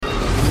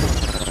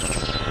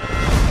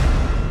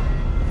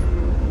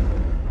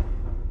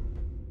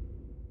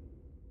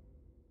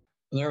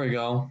There we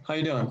go. How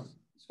you doing?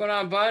 What's going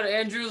on, bud?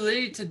 Andrew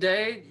Lee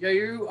today.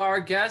 You are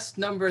guest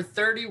number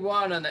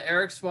 31 on the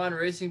Eric Swan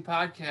Racing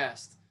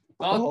Podcast.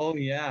 Well, Oh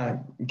yeah,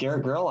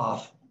 Garrett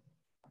Gerloff,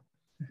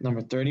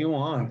 number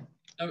 31.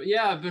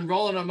 yeah, I've been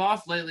rolling them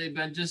off lately.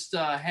 Been just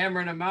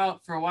hammering them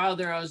out. For a while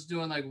there, I was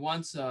doing like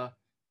once. The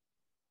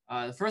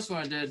first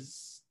one I did,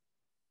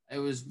 it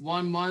was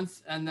 1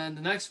 month, and then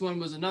the next one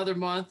was another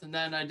month, and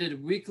then I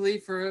did weekly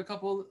for a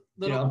couple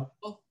little.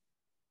 Yeah,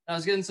 I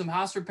was getting some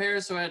house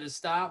repairs, so I had to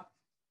stop,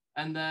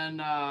 and then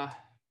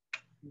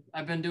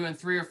I've been doing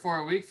 3 or 4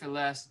 a week for the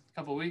last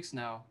couple weeks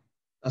now.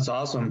 that's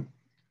awesome.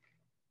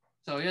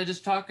 So yeah,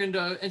 just talking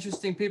to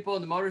interesting people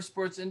in the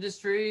motorsports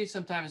industry,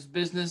 sometimes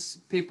business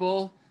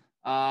people.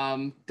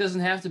 Doesn't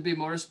have to be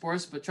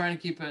motorsports, but trying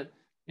to keep it.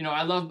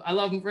 I love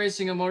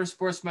racing and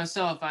motorsports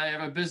myself. I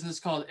have a business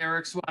called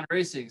Eric Swan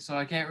Racing, so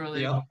I can't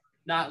really Yeah,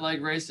 not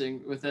like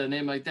racing with a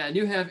name like that. And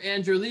you have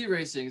Andrew Lee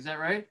Racing, is that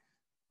right?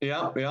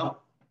 yeah, yeah,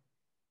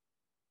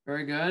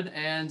 Very good.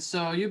 And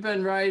so you've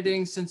been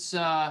riding since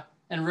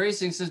and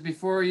racing since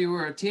before you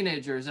were a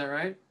teenager, is that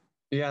right?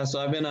 yeah.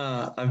 So I've been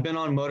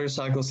on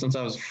motorcycles since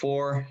I was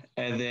four,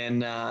 and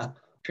then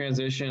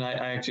transition. I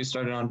actually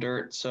started on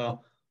dirt,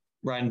 so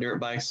riding dirt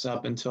bikes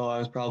up until I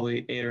was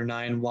probably 8 or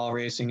 9 while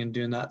racing and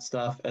doing that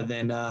stuff, and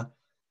then I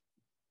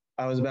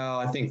was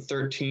about I think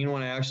 13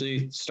 when I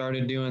actually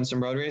started doing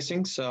some road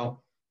racing. So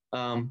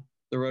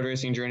the road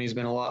racing journey has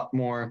been a lot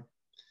more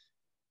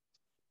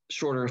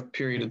shorter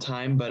period of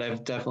time, but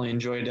I've definitely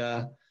enjoyed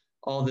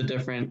all the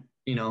different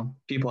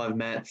people I've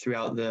met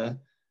throughout the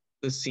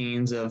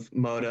scenes of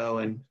moto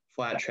and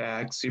flat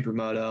track,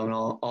 supermoto, and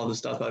all the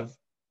stuff I've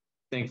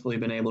thankfully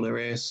been able to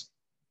race.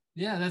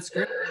 Yeah, that's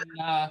great.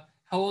 And,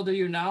 how old are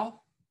you now?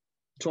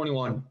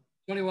 21.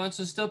 21,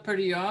 so still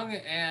pretty young,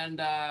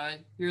 and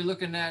you're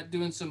looking at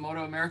doing some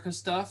Moto America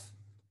stuff.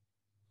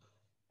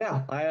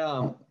 Yeah,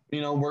 I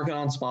working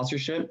on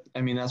sponsorship.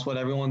 I mean that's what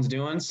everyone's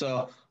doing.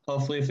 So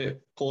hopefully if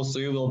it pulls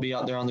through, we'll be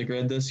out there on the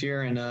grid this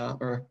year and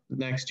or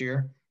next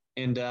year,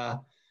 and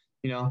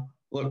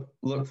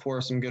look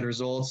for some good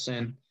results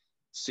and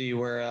see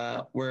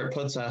where it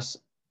puts us.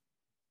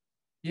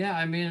 Yeah,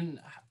 I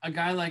mean, a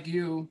guy like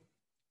you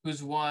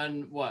who's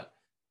won what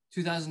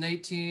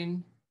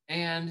 2018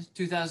 and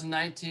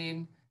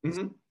 2019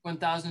 Mhm.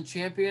 1000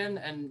 champion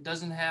and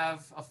doesn't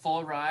have a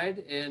full ride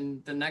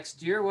in the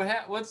next year.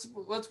 What's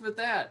with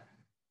that?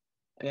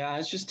 Yeah,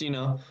 it's just,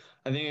 I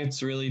think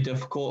it's really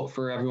difficult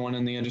for everyone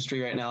in the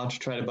industry right now to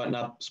try to button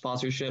up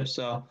sponsorship.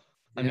 So,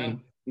 I Yeah.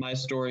 mean, my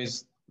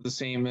story's the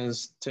same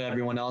as to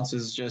everyone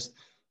else's, just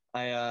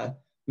I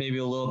maybe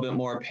a little bit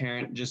more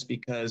apparent just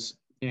because,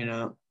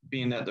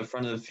 being at the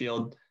front of the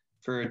field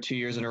for 2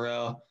 years in a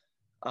row,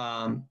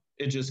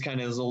 it just kind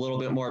of is a little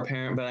bit more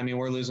apparent. But I mean,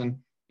 we're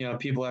losing,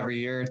 people every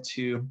year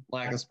to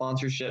lack of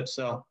sponsorship.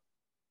 So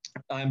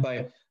I'm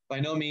by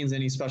no means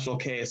any special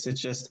case. It's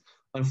just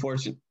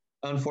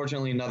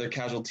unfortunately another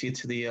casualty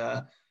to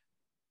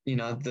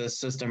the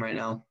system right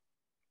now.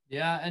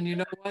 Yeah, and you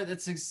know what?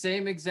 That's the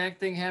same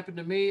exact thing happened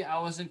to me. I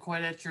wasn't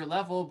quite at your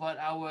level, but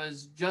I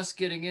was just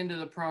getting into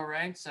the pro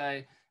ranks.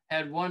 I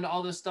had won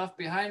all this stuff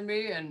behind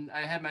me, and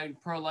I had my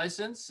pro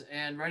license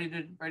and ready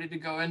to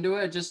go into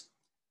it. Just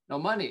no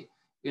money.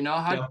 How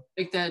do Yeah, you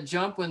make that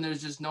jump when there's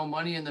just no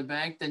money in the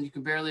bank? Then you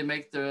can barely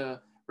make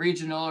the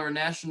regional or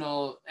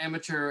national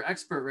amateur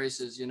expert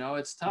races.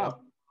 It's tough.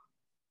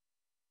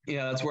 yeah,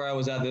 yeah. That's where I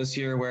was at this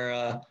year,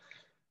 where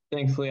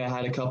thankfully I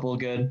had a couple of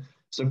good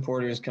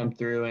supporters come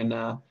through and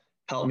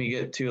help me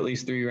get to at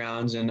least 3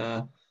 rounds. And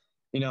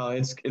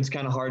it's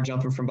kind of hard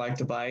jumping from bike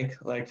to bike.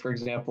 Like for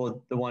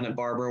example, the one at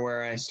Barber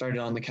where I started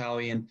on the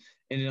Cowie and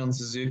ended on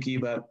Suzuki.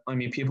 But I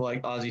mean, people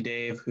like Ozzy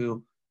Dave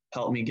who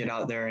helped me get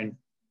out there. And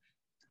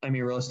I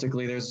mean,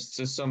 realistically, there's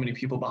just so many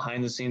people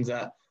behind the scenes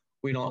that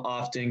we don't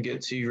often get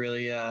to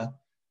really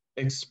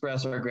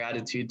express our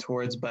gratitude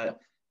towards. But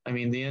I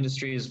mean, the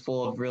industry is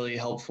full of really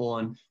helpful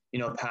and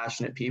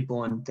passionate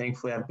people, and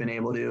thankfully, I've been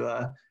able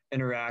to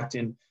interact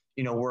and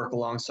work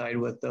alongside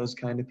with those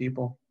kind of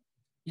people.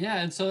 Yeah,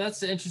 and so that's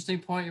the interesting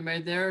point you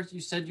made there. You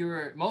said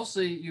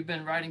you've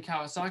been riding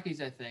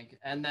Kawasaki's, I think,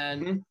 and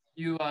then Mm-hmm.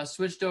 you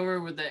switched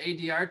over with the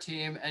ADR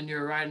team and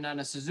you're riding on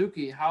a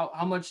Suzuki. How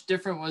much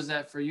different was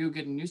that for you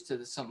getting used to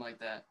this, something like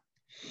that?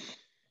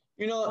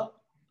 You know,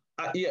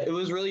 yeah, it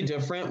was really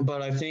different,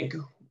 but I think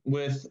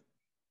with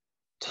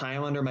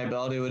time under my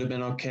belt, it would have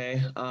been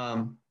okay.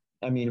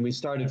 I mean, we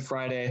started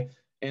Friday,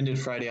 ended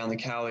Friday on the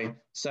Cowie.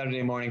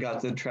 Saturday morning, got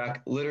to the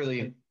track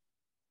literally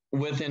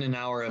within an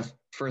hour of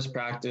first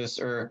practice,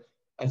 or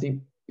I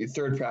think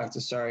third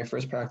practice. Sorry,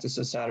 first practice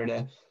is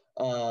Saturday.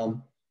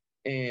 Um,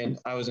 and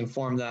I was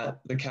informed that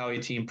the Cowie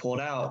team pulled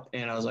out,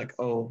 and I was like,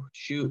 "Oh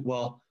shoot!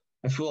 Well,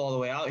 I flew all the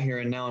way out here,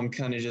 and now I'm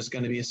kind of just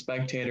going to be a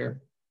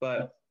spectator."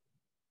 But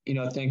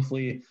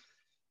thankfully,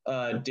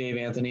 Dave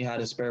Anthony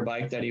had a spare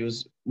bike that he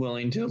was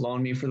willing to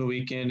loan me for the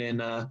weekend,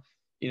 and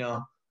you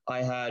know,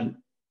 I had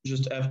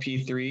just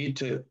FP3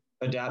 to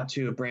adapt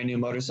to a brand new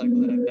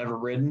motorcycle that I've never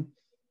ridden,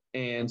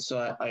 and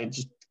so I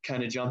just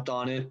kind of jumped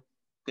on it.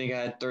 I think I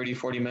had 30,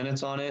 40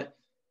 minutes on it,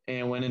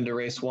 and went into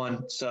race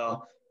one.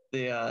 So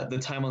the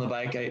time on the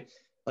bike,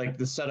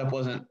 the setup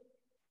wasn't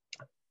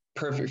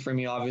perfect for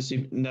me,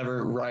 obviously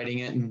never riding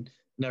it and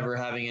never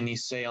having any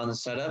say on the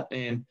setup.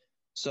 And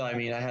so, I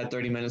mean, I had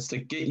 30 minutes to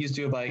get used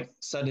to a bike,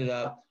 set it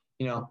up,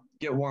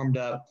 get warmed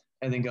up,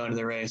 and then go into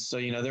the race. So,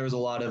 there was a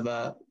lot of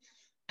a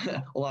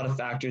lot of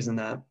factors in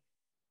that.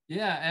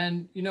 Yeah,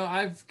 and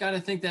I've got to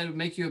think that would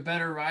make you a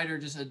better rider,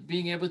 just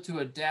being able to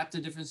adapt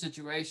to different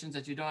situations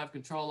that you don't have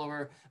control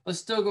over, but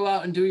still go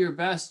out and do your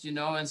best,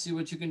 and see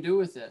what you can do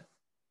with it.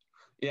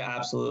 Yeah,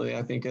 absolutely.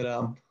 I think it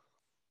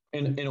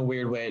in a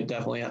weird way, it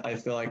definitely, I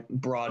feel like,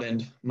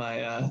 broadened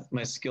my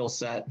skill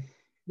set.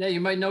 Yeah,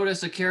 you might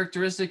notice a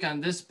characteristic on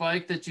this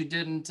bike that you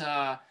didn't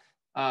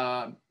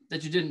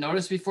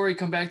notice before. You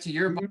come back to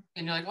your bike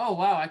and you're like, oh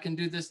wow, I can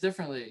do this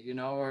differently,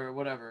 or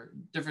whatever.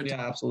 Different.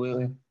 Yeah,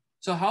 absolutely.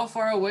 So how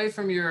far away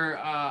from your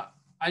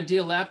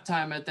ideal lap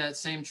time at that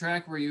same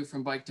track were you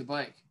from bike to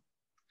bike?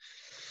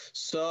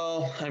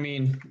 So, I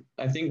mean,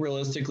 I think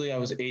realistically, I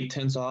was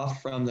 8/10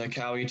 off from the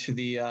Kawi to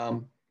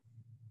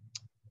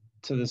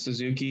the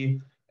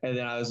Suzuki, and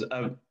then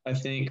I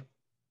think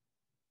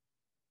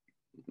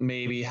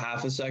maybe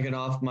half a second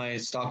off my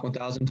stock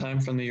 1000 time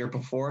from the year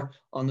before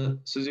on the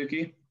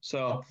Suzuki.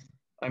 So,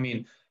 I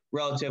mean,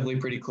 relatively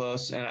pretty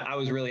close, and I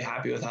was really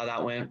happy with how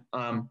that went.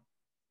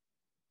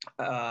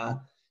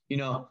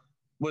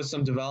 With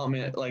some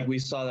development, like we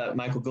saw that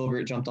Michael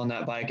Gilbert jumped on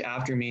that bike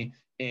after me,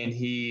 and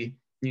he,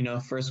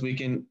 first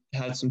weekend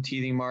had some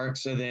teething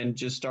marks, and then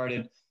just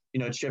started,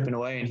 chipping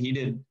away. And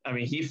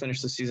he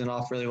finished the season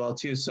off really well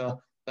too.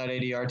 So that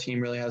ADR team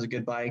really has a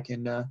good bike,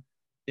 and I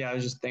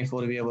was just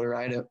thankful to be able to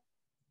ride it.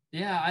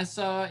 Yeah, I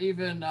saw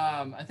even,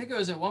 I think it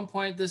was at one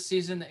point this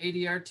season, the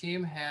ADR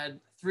team had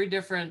 3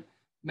 different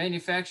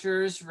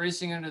manufacturers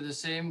racing under the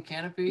same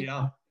canopy.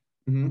 Yeah.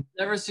 Mm-hmm.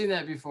 Never seen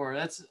that before.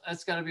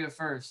 That's got to be a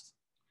first.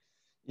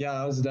 Yeah,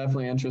 that was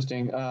definitely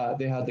interesting.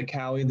 They had the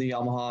Kawi, the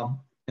Yamaha,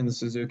 and the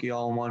Suzuki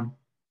all in one.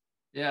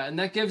 Yeah, and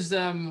that gives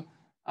them,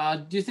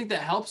 do you think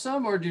that helps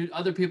them, or do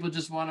other people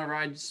just want to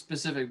ride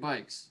specific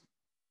bikes?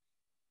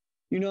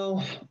 I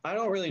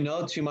don't really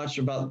know too much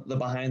about the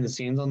behind the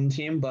scenes on the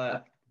team,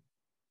 but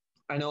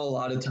I know a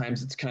lot of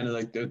times it's kind of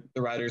like the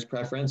rider's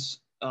preference.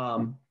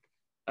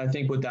 I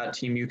think with that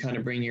team, you kind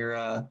of bring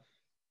your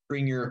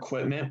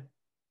equipment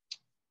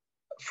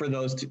for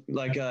those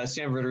like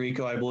San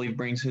Federico, I believe,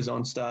 brings his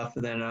own stuff.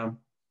 And then I'm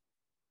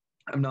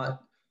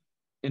not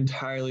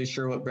entirely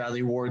sure what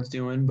Bradley Ward's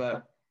doing,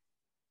 but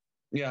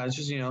yeah, it's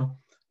just,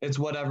 it's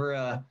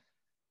whatever,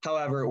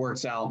 however it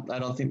works out. I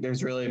don't think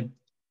there's really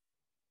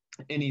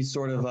any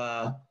sort of,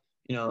 I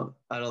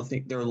don't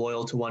think they're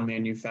loyal to one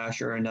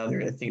manufacturer or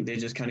another. I think they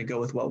just kind of go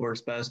with what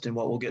works best and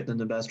what will get them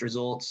the best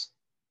results.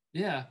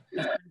 Yeah,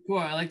 that's cool.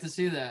 I like to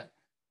see that.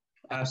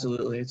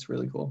 Absolutely. It's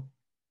really cool.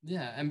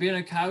 Yeah, and being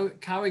a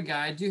Kawi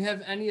guy, do you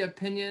have any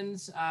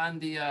opinions on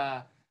the,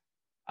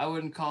 I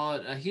wouldn't call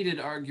it a heated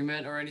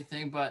argument or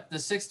anything, but the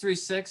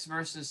 636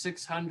 versus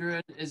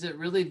 600, is it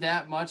really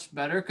that much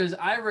better? Because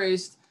I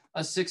raced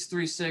a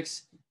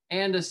 636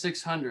 and a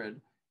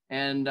 600,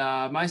 and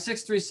my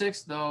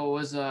 636 though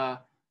was a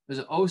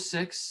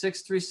 06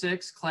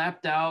 636,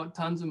 clapped out,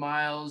 tons of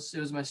miles. It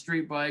was my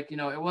street bike.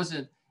 It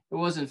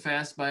wasn't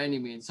fast by any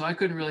means, so I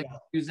couldn't really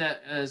use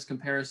that as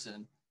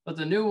comparison. But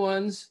the new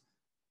ones,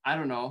 I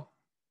don't know.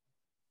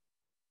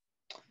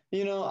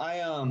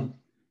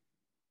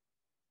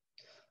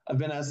 I've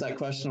been asked that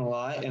question a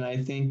lot, and I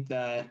think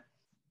that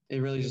it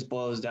really just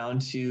boils down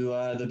to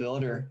the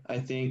builder. I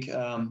think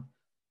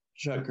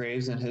Chuck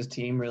Graves and his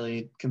team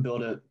really can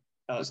build an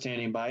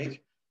outstanding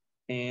bike,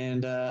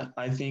 and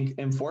I think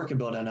M4 can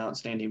build an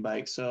outstanding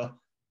bike. So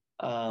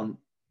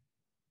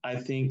I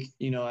think,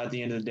 at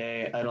the end of the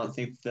day, I don't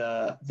think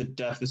the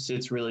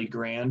deficit's really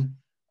grand.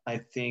 I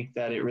think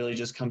that it really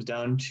just comes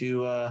down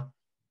to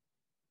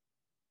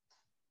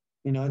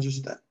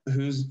just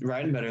who's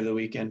riding better the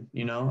weekend.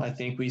 I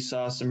think we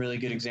saw some really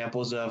good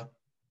examples of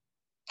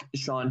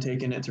Sean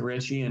taking it to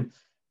Richie and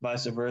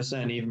vice versa,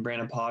 and even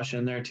Brandon Posh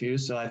in there too.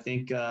 So I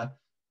think a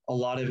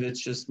lot of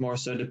it's just more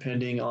so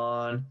depending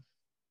on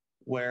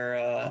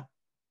where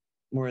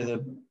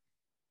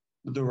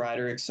the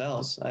rider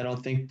excels. I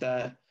don't think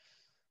that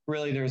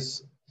really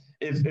there's,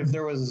 if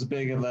there was as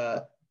big of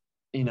a,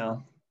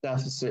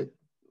 deficit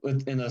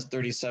within those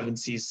 37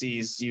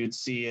 cc's, you'd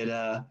see it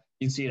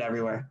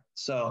everywhere.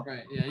 So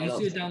right, yeah, you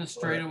see it down the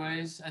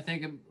straightaways. I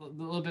think a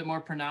little bit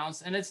more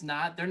pronounced, and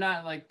they're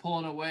not like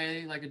pulling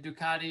away like a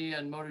Ducati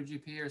and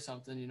MotoGP or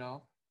something,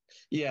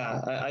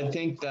 Yeah, I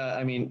think that,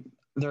 I mean,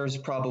 there's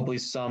probably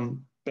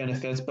some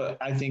benefits, but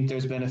I think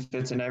there's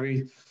benefits in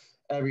every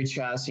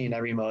chassis and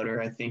every motor.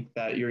 I think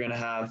that you're going to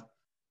have,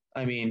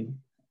 I mean,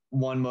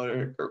 one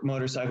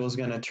motorcycle is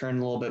going to turn a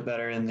little bit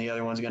better and the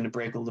other one's going to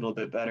brake a little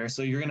bit better.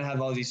 So you're going to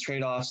have all these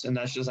trade-offs, and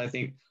that's just, I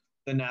think,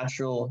 the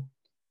natural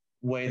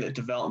way that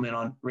development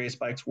on race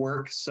bikes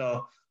work.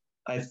 So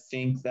I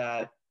think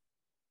that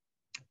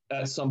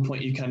at some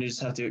point you kind of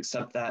just have to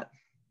accept that.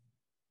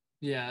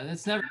 Yeah,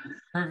 that's never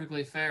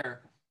perfectly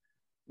fair.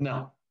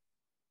 No,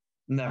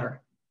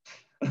 never.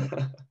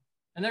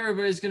 And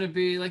everybody's going to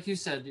be, like you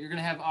said, you're going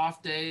to have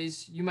off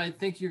days. You might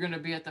think you're going to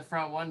be at the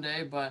front one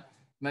day, but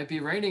it might be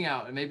raining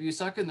out and maybe you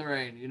suck in the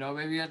rain. You know,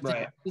 maybe you have to take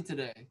Right. it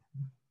today.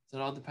 So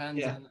it all depends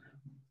Yeah, on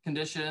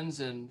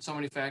conditions and so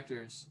many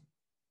factors.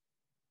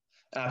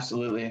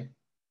 absolutely.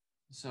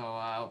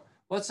 So,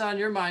 what's on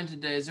your mind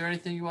today? Is there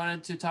anything you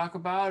wanted to talk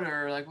about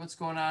or like what's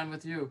going on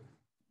with you?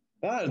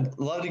 I'd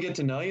love to get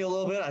to know you a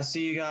little bit. I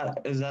see you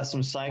got, is that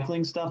some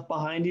cycling stuff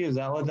behind you? Is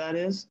that what that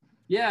is?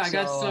 Yeah, I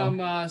got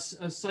So,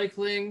 some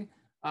cycling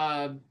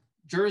uh,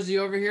 jersey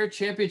over here,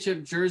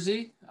 championship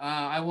jersey.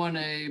 I won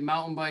a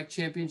mountain bike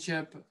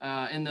championship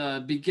in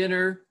the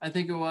beginner, I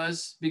think it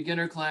was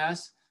beginner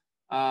class,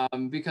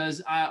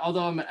 because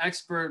although I'm an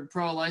expert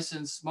pro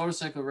licensed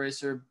motorcycle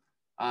racer,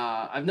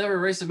 I've never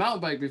raced a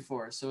mountain bike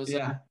before. So it's like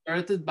yeah. start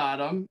at the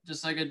bottom,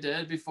 just like I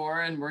did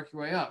before, and work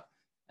your way up.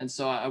 And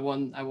so I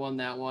won. I won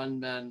that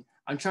one, and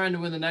I'm trying to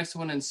win the next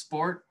one in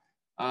sport.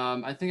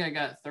 I think I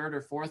got third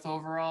or fourth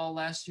overall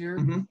last year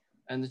Hmm.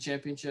 in the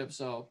championship,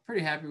 so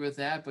pretty happy with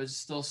that. But it's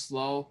still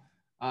slow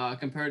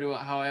compared to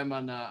how I am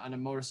on a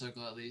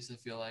motorcycle. At least I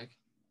feel like.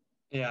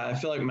 Yeah, I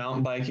feel like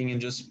mountain biking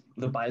and just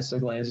the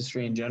bicycle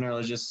industry in general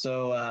is just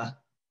so,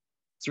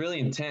 it's really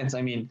intense.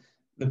 I mean,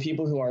 the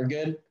people who are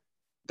good,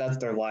 that's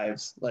their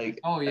lives. Like,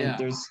 Oh and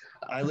yeah.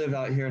 I live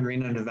out here in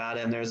Reno,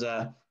 Nevada, and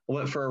I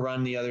went for a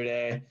run the other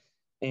day,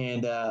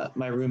 and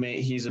my roommate,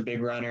 he's a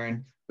big runner,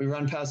 and we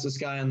run past this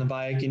guy on the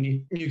bike, and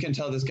you can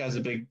tell this guy's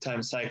a big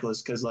time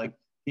cyclist because like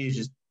he's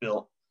just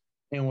built,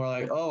 and we're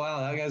like, oh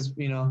wow, that guy's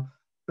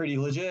pretty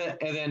legit,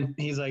 and then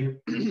he's like,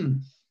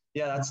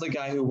 yeah, that's the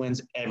guy who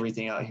wins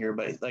everything out here,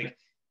 but like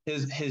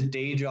his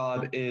day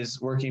job is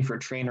working for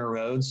Trainer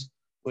Roads,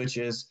 which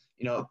is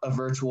a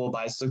virtual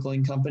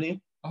bicycling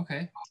company,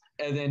 Okay.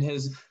 and then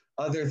his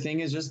other thing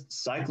is just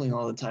cycling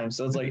all the time.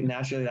 So it's like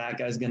naturally that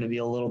guy's going to be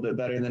a little bit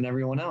better than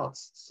everyone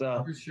else.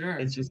 So For sure.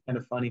 it's just kind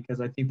of funny because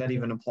I think that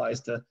even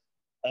applies to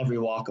every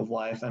walk of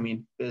life. I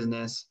mean,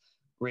 business,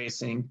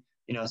 racing,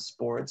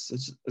 sports.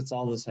 It's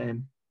all the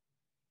same.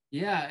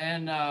 Yeah,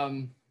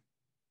 and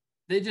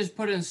they just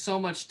put in so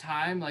much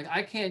time. Like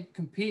I can't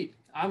compete.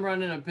 I'm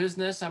running a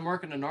business. I'm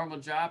working a normal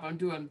job. I'm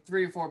doing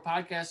 3 or 4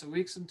 podcasts a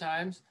week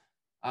sometimes.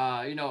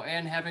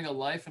 And having a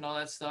life and all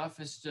that stuff.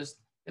 It's just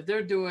if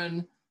they're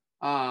doing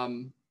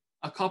um,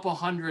 a couple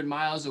 100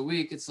 miles a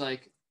week, it's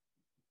like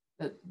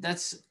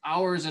that's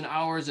hours and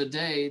hours a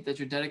day that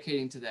you're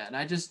dedicating to that.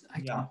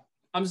 And Yeah.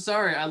 I'm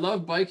sorry. I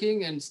love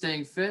biking and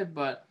staying fit,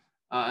 but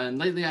and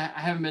lately I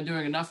haven't been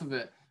doing enough of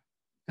it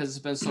because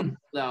it's been so cold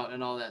out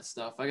and all that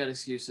stuff. I got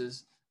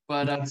excuses,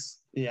 but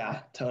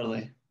Yeah,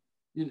 totally.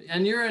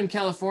 and you're in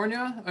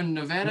California or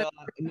Nevada?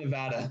 No,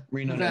 Nevada,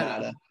 Reno, Nevada.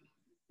 Nevada.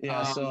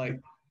 Yeah. So Um, like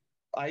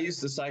I used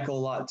to cycle a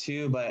lot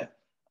too, but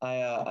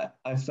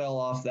I fell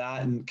off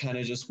that and kind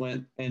of just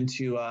went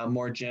into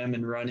more gym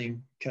and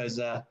running because,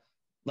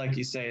 like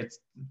you say, it's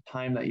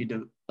time that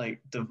you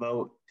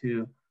devote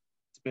to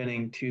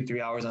spending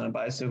 2-3 hours on a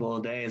bicycle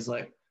a day is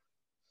like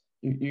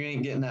you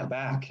ain't getting that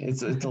back.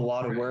 It's a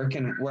lot of work,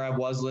 and where I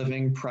was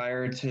living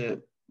prior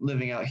to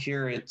living out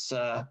here,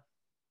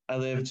 I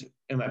lived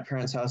in my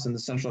parents' house in the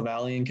Central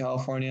Valley in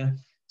California,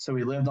 so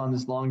we lived on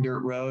this long dirt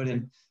road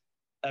and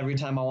every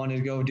time I wanted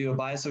to go do a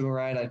bicycle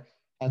ride, I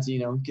had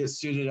to, get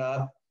suited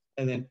up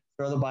and then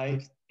throw the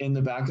bike in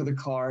the back of the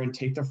car and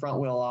take the front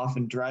wheel off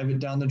and drive it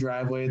down the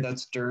driveway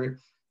that's dirt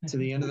to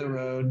the end of the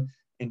road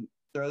and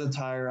throw the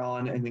tire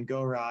on and then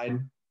go ride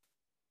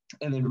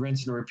and then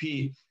rinse and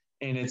repeat.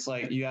 And it's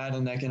like you add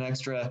in like an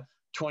extra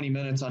 20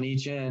 minutes on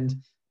each end.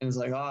 And it's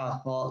like,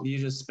 well, you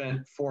just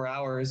spent 4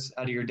 hours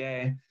out of your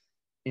day.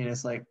 And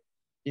it's like,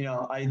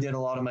 I did a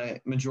lot of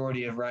my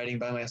majority of riding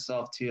by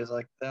myself too. It's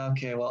like,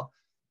 okay, well,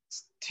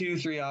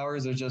 2-3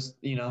 hours of just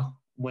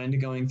wind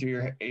going through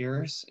your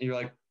ears. You're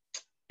like,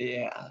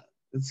 yeah,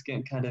 it's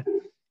getting kind of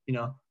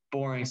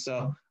boring.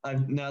 So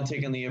I've now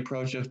taken the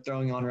approach of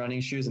throwing on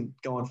running shoes and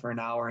going for an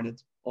hour, and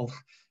it's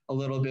a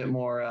little bit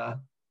more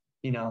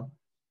you know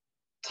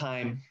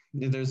time.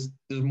 There's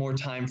more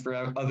time for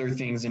other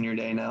things in your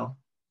day now.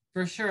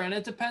 For sure. And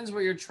it depends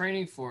what you're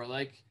training for.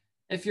 Like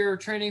if you're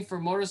training for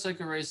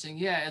motorcycle racing,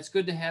 yeah, it's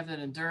good to have that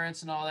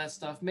endurance and all that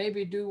stuff.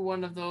 Maybe do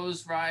one of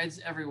those rides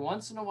every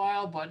once in a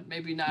while, but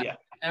maybe not Yeah,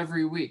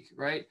 every week,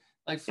 right?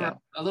 Like for yeah,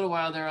 a little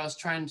while there, I was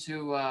trying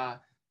to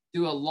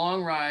do a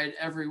long ride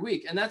every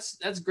week, and that's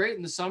great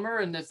in the summer.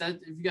 And if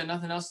you got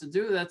nothing else to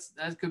do, that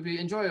could be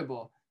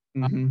enjoyable.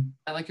 mm-hmm.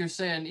 Like you're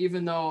saying,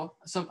 even though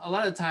a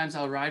lot of times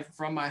I'll ride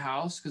from my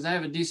house because I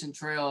have a decent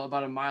trail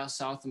about a mile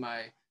south of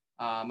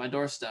my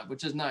doorstep,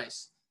 which is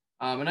nice.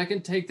 And I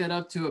can take that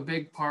up to a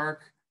big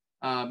park,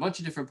 a bunch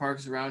of different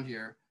parks around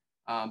here.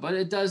 But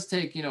it does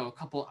take a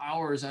couple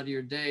hours out of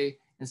your day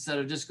instead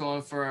of just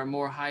going for a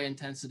more high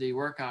intensity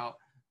workout.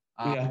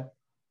 Uh, Yeah.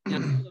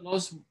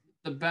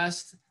 the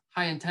best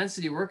high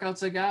intensity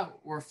workouts I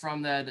got were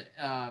from that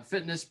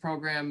fitness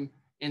program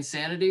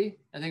Insanity.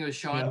 I think it was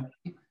Sean.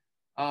 Yeah.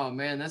 Oh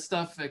man, that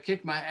stuff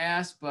kicked my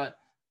ass, but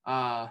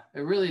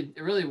it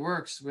really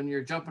works when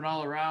you're jumping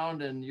all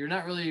around and you're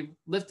not really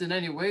lifting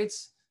any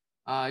weights.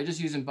 You're just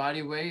using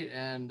body weight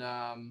and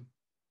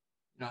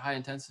high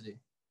intensity.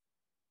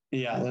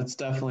 Yeah, that's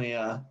definitely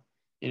I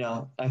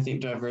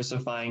think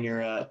diversifying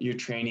your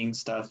training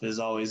stuff is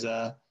always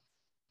I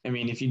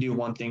mean, if you do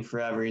one thing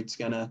forever, it's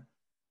gonna,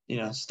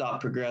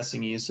 stop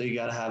progressing you. So you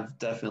got to have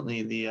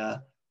definitely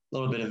the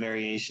little bit of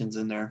variations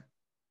in there.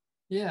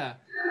 Yeah.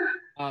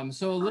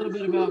 So a little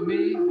bit about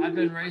me. I've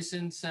been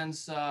racing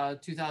since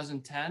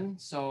 2010.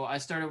 So I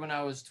started when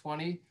I was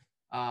 20,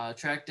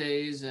 track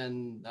days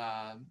and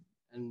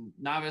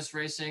novice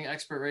racing,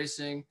 expert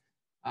racing.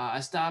 I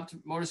stopped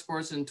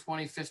motorsports in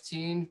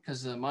 2015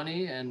 because of the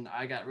money, and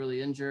I got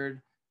really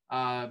injured.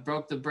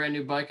 Broke the brand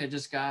new bike I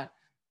just got,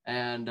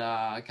 and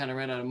I kind of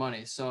ran out of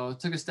money. So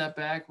took a step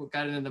back.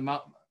 Got into the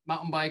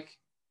mountain bike,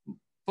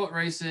 foot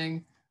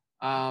racing.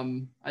 I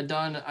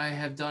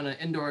have done an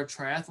indoor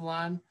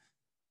triathlon.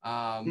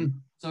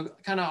 So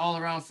kind of all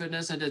around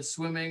fitness. I did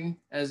swimming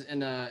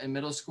in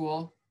middle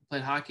school,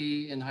 played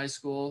hockey in high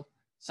school,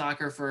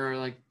 soccer for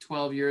like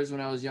 12 years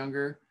when I was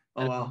younger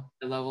Oh, wow.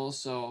 at level.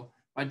 So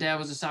my dad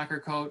was a soccer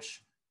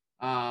coach.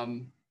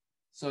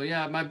 So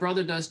yeah, my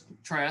brother does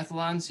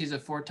triathlons. He's a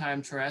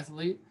 4-time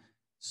triathlete. Oh,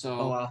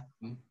 So wow.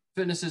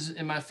 fitness is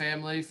in my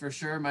family for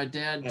sure. My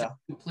dad Yeah.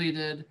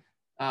 completed.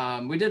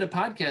 We did a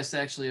podcast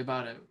actually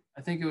about it.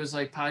 I think it was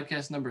like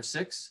podcast number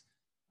 6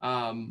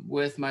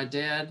 with my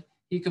dad.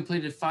 He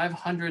completed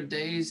 500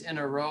 days in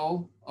a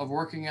row of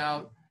working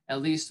out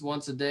at least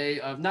once a day,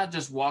 of not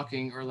just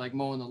walking or like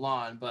mowing the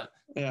lawn, but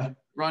Yeah.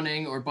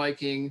 running or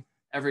biking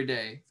every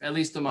day, at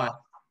least a mile. Wow.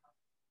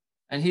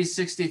 And he's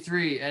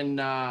 63, and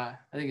I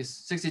think it's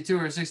 62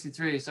 or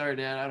 63. Sorry,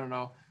 Dad, I don't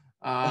know.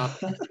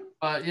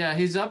 But yeah,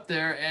 he's up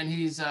there, and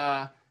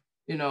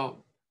you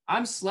know,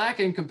 I'm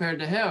slacking compared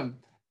to him,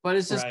 but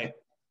it's just Right.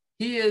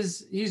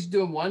 he's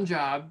doing one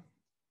job,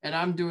 and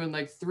I'm doing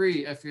like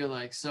 3. I feel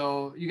like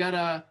so you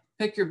gotta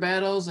pick your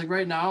battles. Like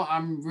right now,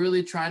 I'm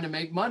really trying to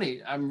make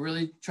money. I'm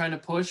really trying to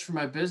push for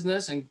my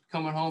business and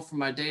coming home from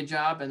my day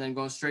job, and then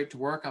going straight to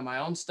work on my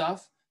own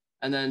stuff,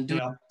 and then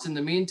doing Yeah. this in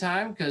the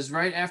meantime. Because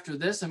right after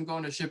this, I'm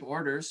going to ship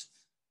orders.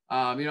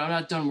 I'm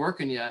not done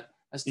working yet.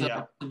 I still Yeah.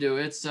 have to do.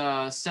 It's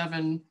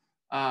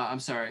I'm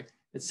sorry.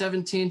 It's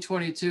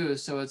 17:22,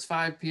 so it's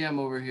 5 p.m.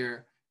 over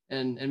here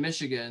in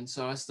Michigan.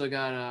 So I still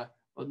got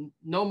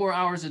no more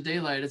hours of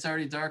daylight. It's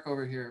already dark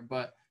over here,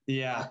 but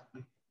Yeah.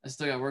 I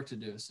still got work to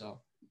do.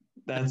 So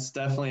That's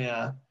definitely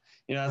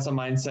that's a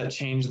mindset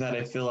change that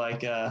I feel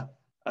like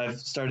I've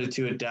started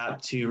to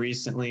adapt to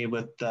recently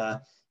with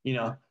you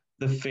know,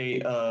 the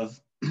fate of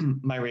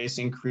my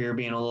racing career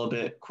being a little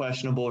bit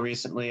questionable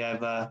recently.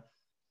 I've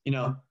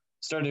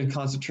started to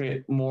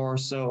concentrate more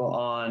so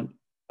on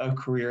a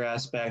career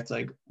aspect,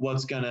 like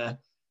what's gonna,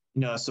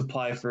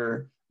 supply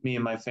for me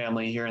and my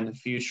family here in the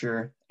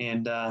future.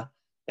 And yeah,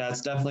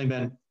 it's definitely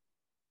been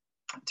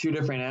two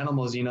different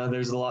animals.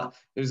 There's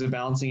a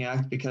balancing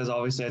act because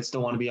obviously I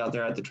still want to be out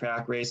there at the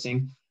track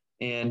racing,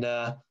 and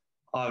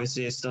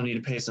obviously I still need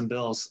to pay some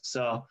bills.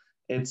 So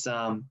it's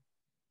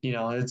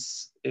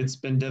it's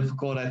been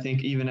difficult. I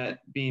think even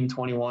at being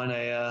 21,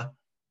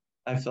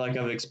 I feel like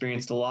I've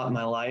experienced a lot in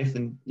my life,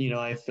 and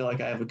I feel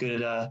like I have a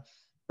good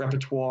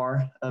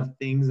repertoire of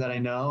things that I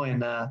know,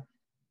 and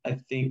I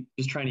think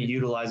just trying to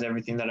utilize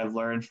everything that I've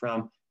learned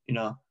from,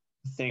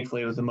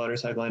 thankfully with the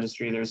motorcycle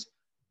industry, there's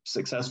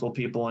successful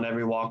people in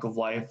every walk of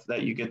life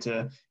that you get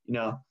to,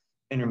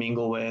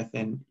 intermingle with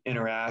and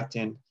interact.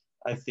 And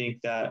I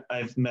think that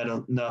I've met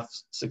enough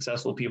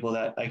successful people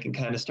that I can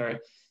kind of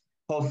start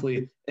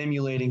hopefully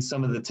emulating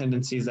some of the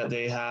tendencies that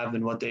they have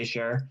and what they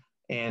share,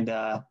 and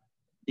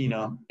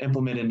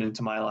implement it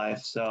into my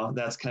life. So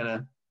that's kind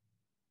of,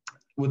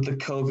 with the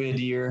COVID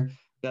year,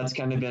 that's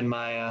kind of been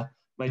my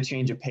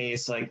change of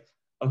pace. Like,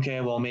 okay,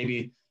 well,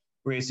 maybe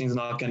racing's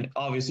not going to,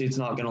 obviously it's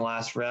not going to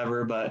last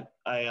forever, but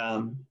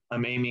I'm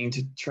aiming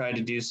to try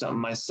to do something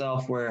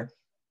myself where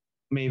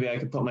maybe I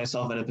could put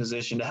myself in a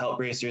position to help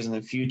racers in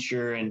the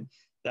future. And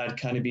that'd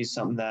kind of be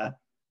something that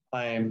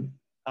I'm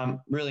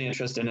really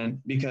interested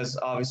in, because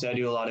obviously I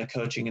do a lot of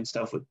coaching and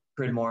stuff with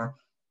Pridmore.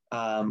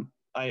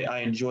 I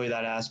enjoy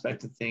that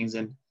aspect of things.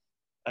 And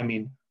I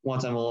mean,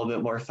 once I'm a little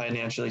bit more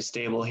financially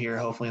stable here,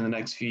 hopefully in the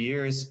next few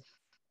years,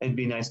 it'd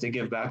be nice to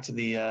give back to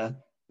the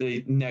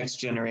next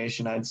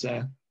generation, I'd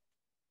say.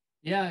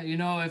 yeah,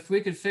 if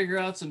we could figure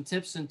out some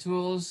tips and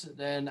tools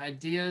and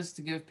ideas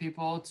to give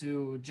people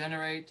to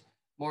generate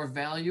more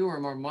value or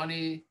more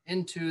money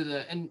into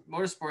the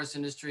motorsports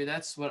industry,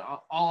 that's what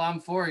all I'm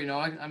for.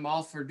 I'm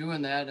all for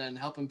doing that and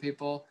helping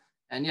people.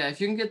 And yeah, if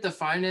you can get the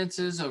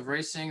finances of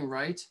racing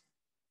right,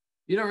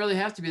 you don't really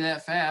have to be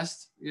that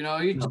fast. You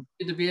just No.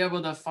 need to be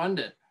able to fund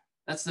it.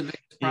 That's the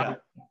biggest problem.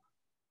 Yeah.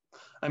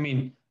 I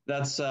mean,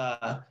 that's,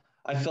 I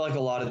feel like a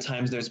lot of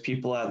times there's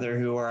people out there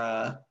who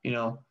are,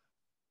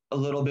 a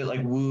little bit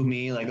like woo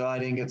me, like, oh, I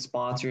didn't get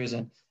sponsors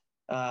and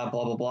blah,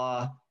 blah,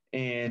 blah.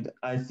 And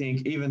I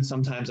think even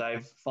sometimes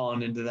I've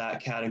fallen into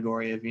that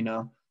category of,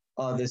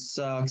 oh, this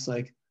sucks.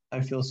 Like, I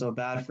feel so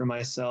bad for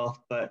myself.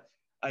 But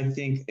I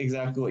think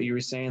exactly what you were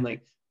saying,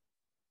 like,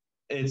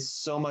 it's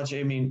so much,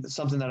 I mean,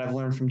 something that I've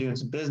learned from doing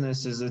some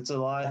business is it's a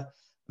lot of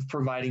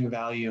providing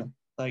value.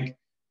 Like,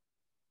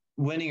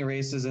 winning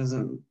races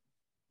isn't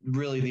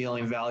really the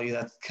only value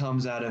that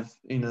comes out of,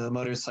 the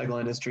motorcycle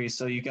industry.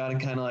 So you got to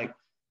kind of like,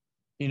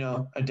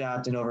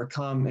 adapt and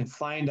overcome and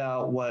find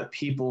out what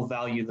people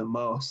value the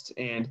most.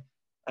 And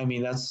I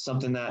mean, that's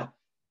something that,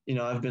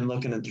 I've been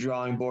looking at the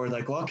drawing board,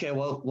 like, well, okay,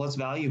 well, what's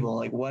valuable?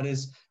 Like,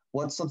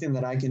 what's something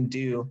that I can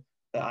do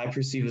that I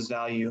perceive as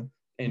value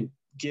and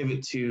give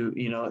it to,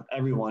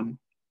 everyone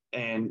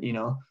and,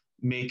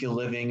 make a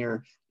living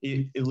or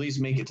at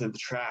least make it to the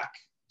track.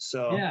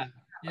 So yeah,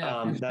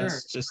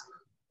 that's just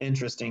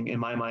interesting in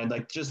my mind,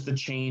 like just the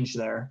change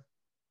there.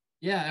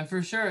 Yeah, and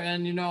for sure.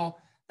 And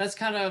that's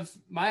kind of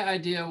my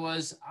idea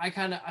was I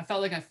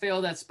felt like I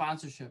failed at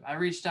sponsorship. I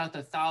reached out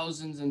to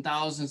thousands and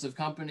thousands of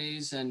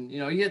companies and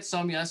you get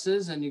some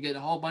yeses and you get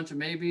a whole bunch of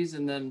maybes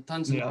and then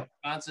tons of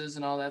responses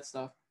and all that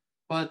stuff.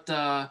 But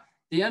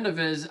the end of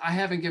it is I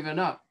haven't given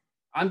up.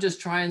 I'm just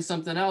trying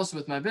something else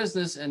with my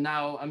business and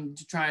now I'm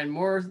trying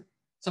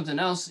something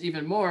else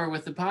even more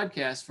with the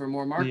podcast for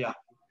more marketing.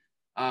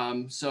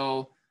 Yeah.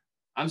 So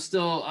I'm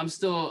still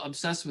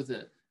obsessed with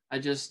it. I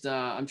just,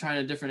 I'm trying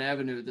a different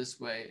avenue this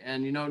way.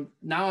 And,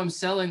 now I'm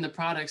selling the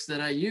products that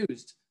I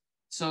used.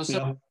 So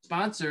some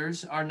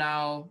sponsors are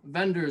now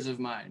vendors of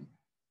mine,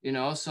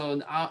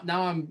 so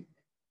now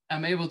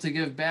I'm able to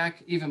give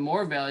back even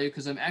more value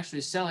because I'm actually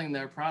selling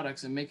their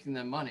products and making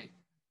them money.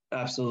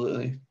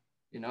 Absolutely.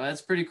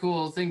 That's a pretty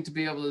cool thing to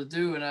be able to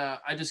do. And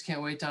I just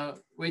can't wait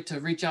to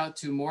reach out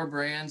to more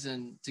brands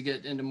and to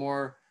get into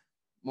more,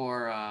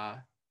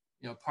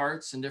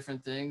 parts and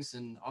different things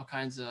and all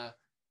kinds of,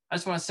 I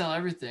just want to sell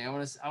everything. I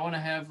want to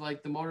have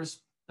like the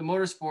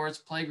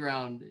motorsports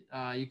playground.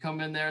 You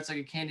come in there, it's like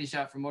a candy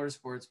shop for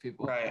motorsports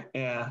people. Right.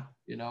 Yeah.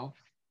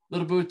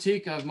 Little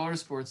boutique of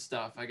motorsports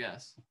stuff, I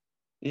guess.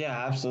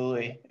 Yeah,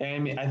 absolutely. And I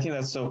mean, I think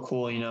that's so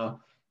cool.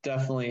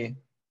 Definitely.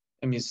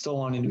 I mean, still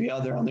wanting to be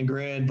out there on the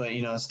grid, but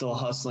still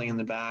hustling in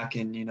the back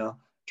and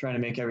trying to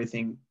make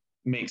everything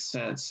make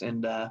sense.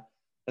 And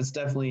that's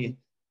definitely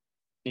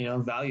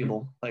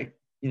valuable. Like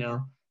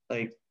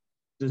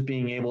just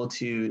being able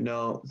to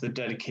know the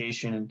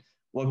dedication and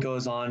what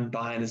goes on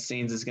behind the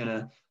scenes is going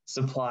to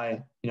supply,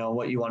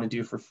 what you want to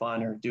do for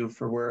fun or do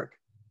for work.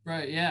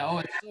 Right. Yeah. Oh,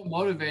 it's so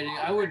motivating.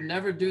 I would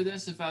never do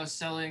this if I was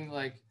selling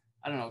like,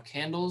 I don't know,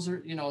 candles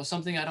or,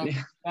 something I don't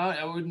care about.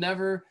 I would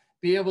never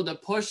be able to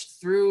push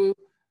through,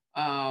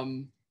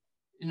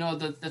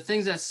 the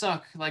things that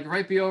suck. Like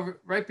right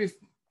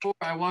before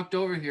I walked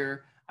over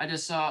here, I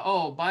just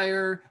saw,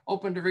 buyer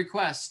opened a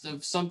request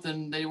of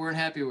something they weren't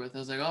happy with. I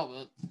was like, oh,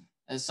 well,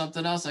 there's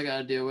something else I got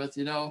to deal with,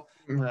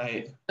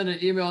 Right. Send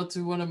an email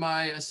to one of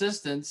my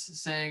assistants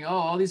saying, oh,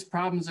 all these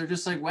problems are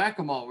just like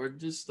whack-a-mole. We're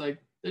just like,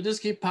 they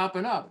just keep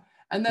popping up.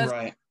 And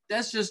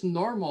that's just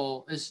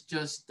normal. It's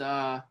just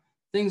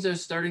things are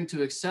starting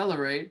to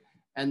accelerate.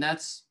 And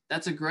that's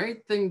a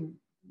great thing,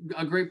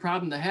 a great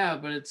problem to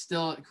have, but it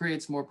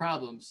creates more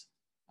problems.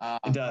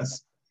 It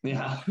does.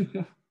 Yeah.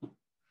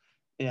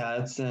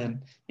 Yeah. It's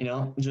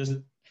just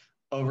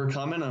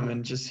overcoming them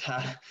and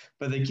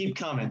but they keep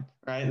coming,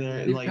 right?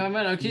 They're keep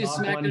coming. I'll keep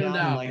smacking them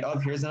down. Like, oh,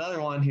 here's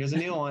another one. Here's a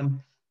new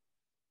one.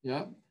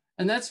 Yep.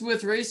 And that's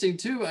with racing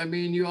too. I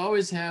mean, you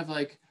always have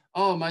like,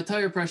 oh, my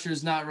tire pressure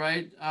is not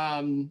right.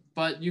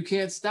 But you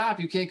can't stop.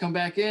 You can't come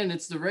back in.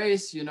 It's the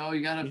race. You got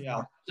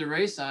to the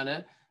race on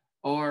it.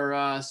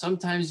 Or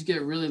sometimes you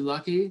get really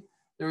lucky.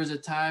 There was a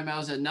time I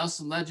was at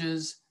Nelson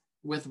Ledges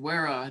with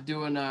Wera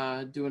doing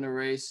a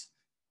race.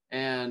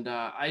 And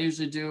I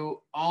usually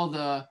do all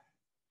the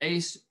A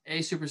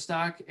Super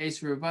Stock, A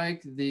Super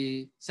Bike,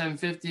 the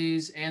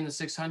 750s and the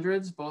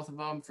 600s, both of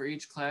them for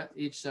each class,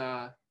 each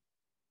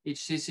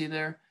CC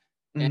there.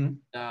 Mm-hmm.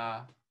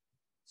 And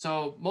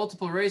so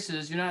multiple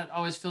races, you're not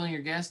always filling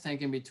your gas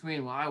tank in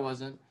between. Well, I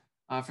wasn't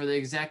for the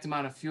exact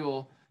amount of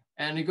fuel.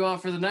 And you go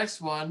out for the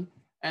next one,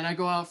 and I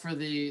go out for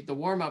the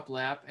warm-up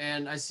lap,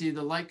 and I see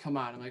the light come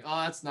on. I'm like,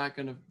 oh, that's not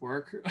going to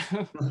work.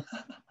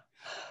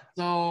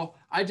 So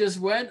I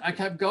just went. I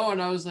kept going.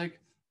 I was like,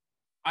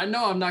 I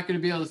know I'm not going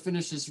to be able to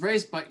finish this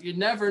race, but you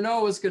never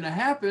know what's going to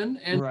happen.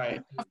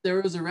 And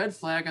there was a red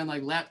flag on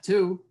like lap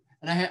 2,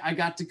 and I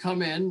got to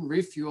come in,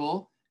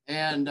 refuel,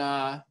 and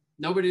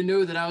nobody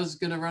knew that I was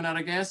going to run out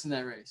of gas in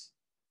that race.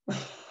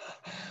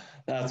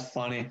 That's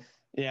funny.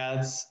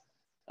 Yeah,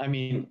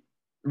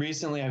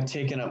 recently I've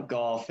taken up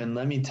golf, and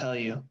let me tell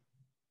you,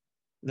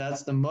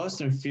 that's the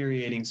most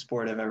infuriating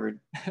sport I've ever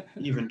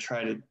even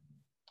tried to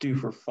do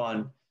for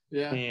fun.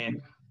 Yeah.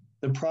 And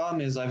the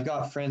problem is I've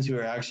got friends who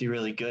are actually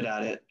really good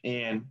at it,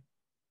 and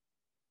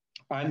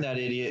I'm that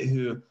idiot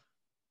who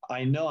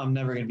I know I'm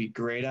never going to be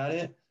great at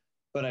it,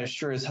 but I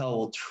sure as hell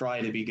will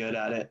try to be good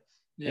at it.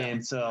 Yeah.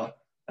 And so,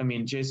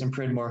 Jason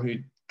Pridmore, who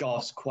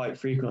golfs quite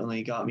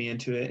frequently, got me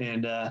into it.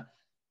 And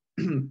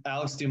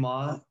Alex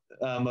Dumas,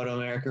 Moto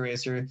America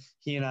racer,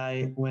 he and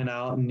I went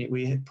out and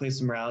we played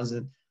some rounds,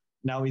 and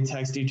now we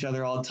text each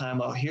other all the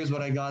time. Oh, here's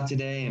what I got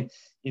today. And,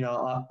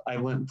 I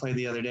went and played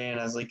the other day, and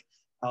I was like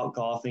out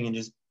golfing and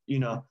just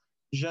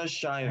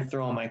shy of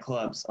throwing my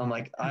clubs. I'm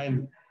like,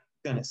 I'm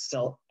going to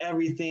sell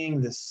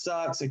everything. This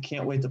sucks. I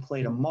can't wait to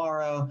play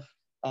tomorrow.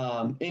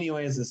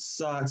 Anyways, it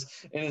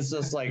sucks. And it's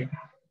just like,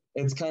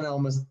 it's kind of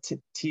almost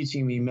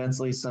teaching me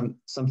mentally some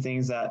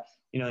things that,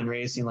 in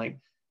racing, like,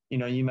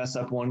 you mess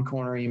up one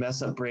corner, you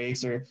mess up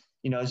brakes, or,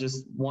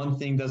 just one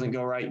thing doesn't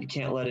go right. You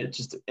can't let it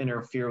just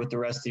interfere with the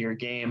rest of your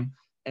game.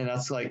 And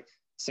that's like,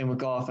 same with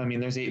golf. I mean,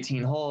 there's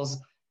 18 holes.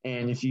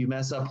 And if you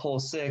mess up hole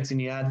 6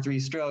 and you add 3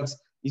 strokes,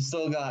 you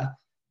still got,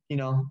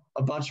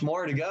 a bunch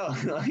more to go.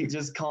 Like,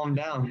 just calm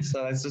down.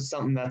 So it's just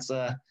something that's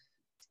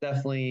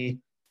definitely,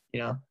 you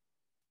know,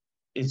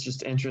 it's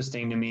just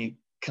interesting to me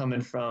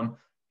coming from,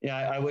 yeah,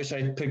 I wish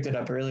I picked it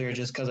up earlier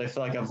just because I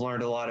feel like I've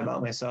learned a lot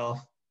about myself.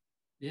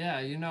 Yeah,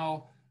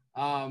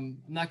 I'm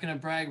not gonna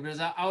brag,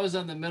 but I was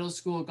on the middle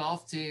school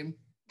golf team,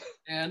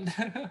 and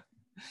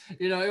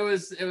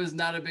it was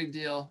not a big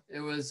deal. It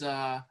was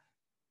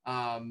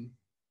um,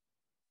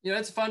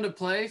 it's fun to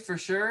play for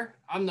sure.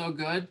 I'm no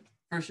good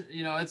for sure.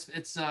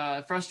 It's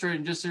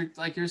frustrating, just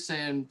like you're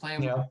saying,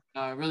 playing with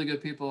Yeah. really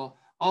good people.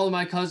 All of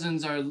my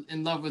cousins are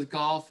in love with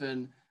golf,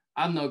 and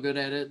I'm no good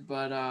at it,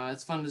 but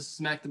it's fun to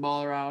smack the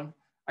ball around.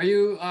 Are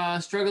you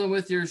struggling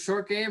with your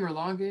short game or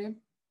long game?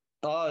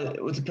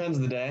 It depends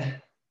on the day.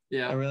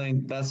 Yeah.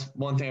 That's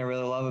one thing I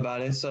really love about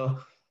it. So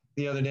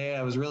the other day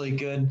I was really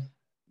good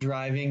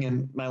driving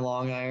and my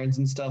long irons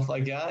and stuff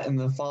like that. And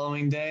the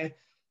following day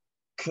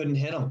couldn't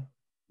hit them,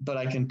 but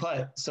I can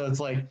putt. So it's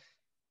like,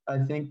 I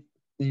think,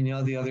 the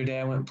other day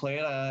I went and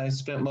played, I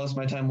spent most of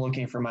my time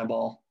looking for my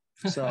ball.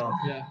 So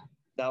Yeah.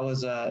 that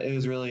was, it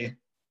was really,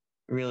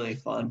 really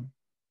fun.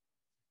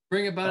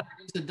 Bring about at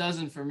least a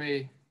dozen for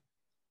me.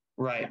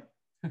 Right.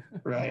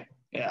 Right.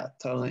 Yeah,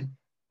 totally.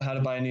 I had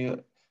to buy a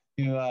new,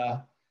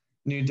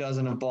 new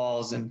dozen of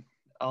balls and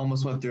I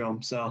almost went through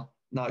them. So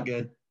not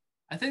good.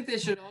 I think they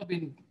should all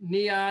be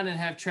neon and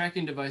have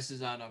tracking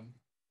devices on them.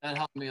 That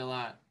helped me a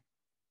lot.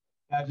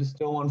 I just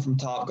steal one from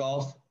Top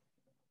Golf,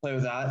 play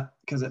with that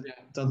because Yeah.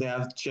 don't they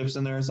have chips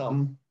in there or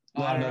something? A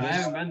Oh, I lot of don't know. I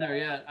others. haven't been there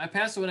yet. I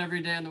pass one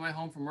every day on the way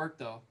home from work,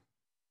 though.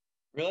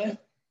 Really?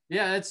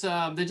 Yeah, it's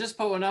they just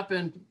put one up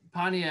in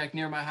Pontiac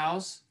near my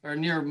house or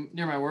near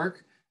my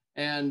work,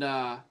 and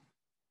I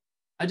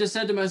just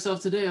said to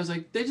myself today, I was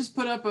like, they just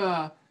put up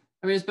a.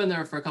 I mean, it's been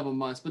there for a couple of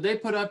months, but they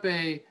put up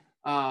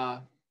uh,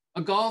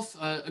 a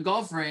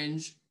golf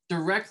range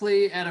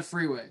directly at a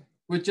freeway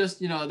with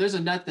just there's a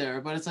net there,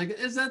 but it's like,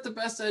 is that the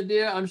best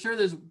idea? I'm sure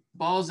there's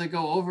balls that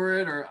go over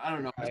it, or I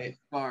don't know, Right.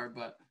 far,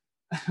 but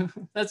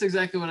that's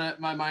exactly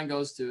what my mind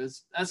goes to.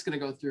 That's gonna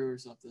go through or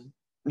something.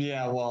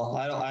 Yeah. Well,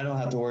 I don't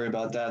have to worry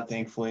about that.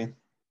 Thankfully,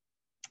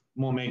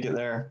 won't make it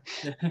there.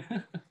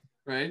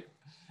 Right?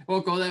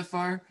 Won't go that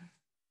far.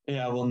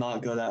 Yeah, we'll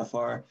not go that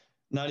far.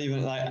 Not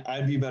even like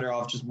I'd be better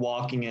off just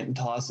walking it and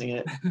tossing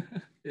it.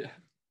 Yeah.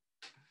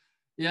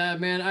 Yeah,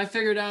 man. I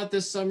figured out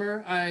this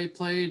summer I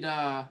play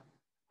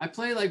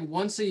like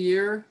once a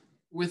year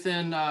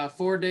within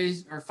 4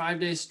 days or 5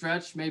 days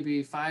stretch,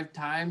 maybe 5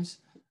 times.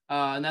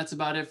 And that's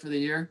about it for the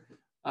year.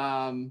 Go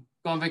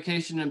on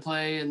vacation and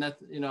play, and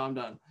I'm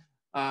done.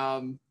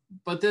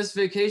 But this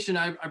vacation,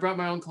 I brought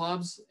my own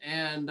clubs,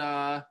 and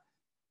I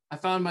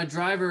found my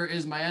driver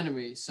is my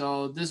enemy.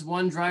 So this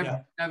one driver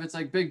Yeah. I have, it's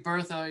like Big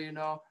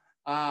Bertha,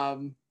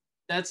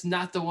 that's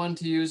not the one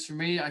to use for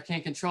me. I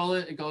can't control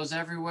it. It goes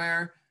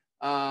everywhere,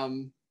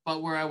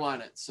 but where I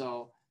want it.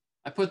 So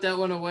I put that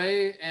one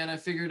away, and I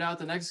figured out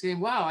the next game,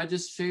 wow, I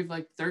just shaved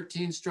like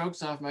 13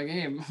 strokes off my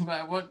game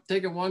by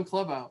taking one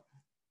club out.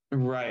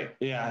 Right.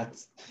 Yeah.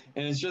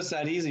 And it's just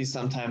that easy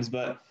sometimes.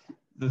 But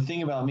the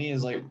thing about me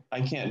is like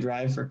I can't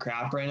drive for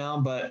crap right now,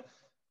 but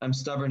I'm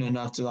stubborn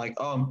enough to like,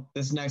 oh,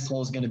 this next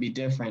hole is going to be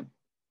different.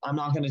 I'm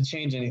not going to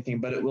change anything,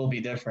 but it will be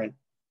different.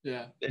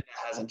 Yeah. It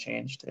hasn't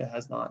changed. It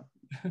has not.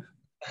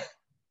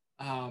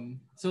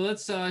 So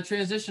let's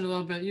transition a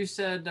little bit. You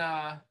said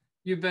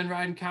you've been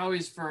riding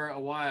Cowies for a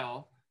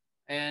while,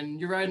 and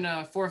you're riding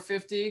a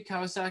 450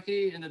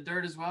 Kawasaki in the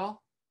dirt as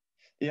well.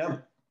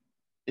 Yep.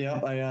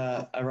 Yep.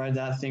 I ride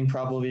that thing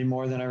probably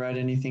more than I ride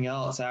anything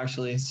else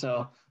actually.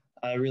 So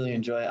I really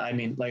enjoy it. I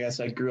mean, like I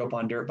said, I grew up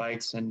on dirt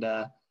bikes and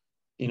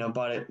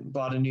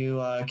bought a new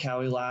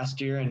Cowie last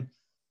year and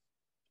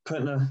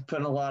putting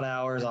a lot of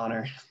hours on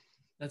her.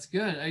 That's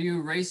good. Are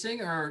you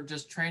racing or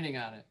just training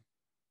on it?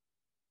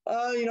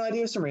 I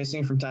do some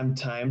racing from time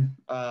to time.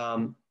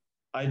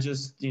 I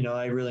just,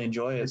 I really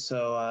enjoy it.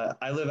 So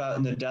I live out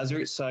in the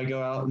desert, so I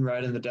go out and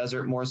ride in the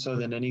desert more so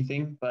than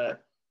anything.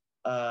 But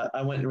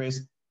I went and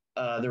raced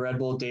the Red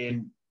Bull Day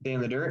in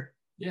the Dirt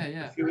Yeah, a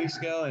yeah. few weeks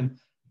ago, and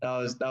that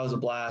was a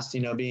blast.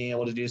 Being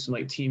able to do some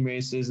like team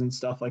races and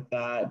stuff like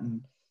that,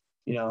 and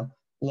you know,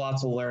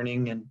 lots of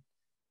learning.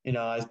 And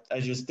I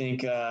just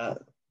think I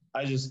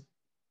just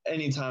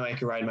anytime I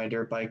can ride my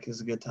dirt bike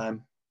is a good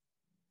time.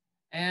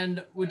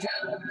 And would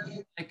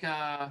you like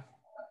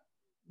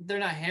they're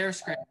not hair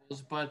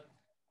scrambles, but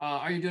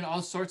are you doing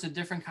all sorts of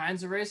different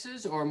kinds of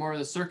races or more of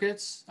the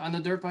circuits on the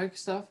dirt bike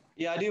stuff?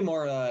 Yeah, I do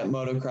more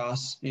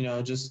motocross,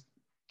 just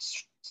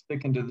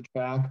sticking to the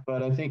track.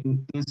 But I think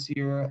this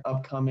year,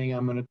 upcoming,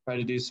 I'm going to try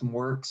to do some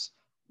works,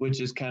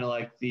 which is kind of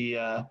like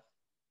the,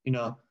 you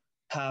know,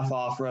 half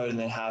off road and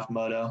then half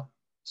moto.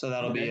 So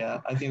that'll be, I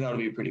think that'll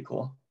be pretty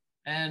cool.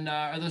 And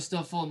are those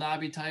still full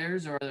knobby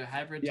tires or are they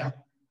hybrid Yeah. tires?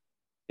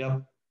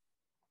 Yep.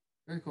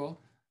 Very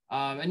cool.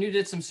 And you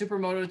did some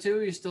supermoto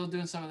too. You still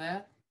doing some of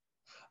that?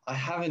 I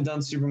haven't done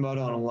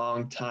supermoto in a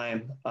long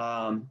time.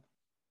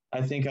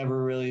 I think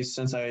ever really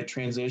since I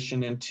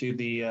transitioned into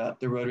the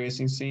road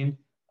racing scene,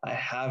 I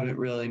haven't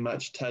really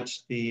much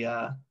touched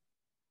the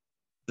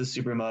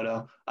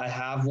supermoto. I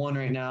have one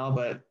right now,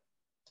 but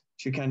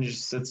she kind of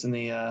just sits in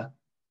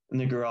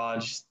the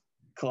garage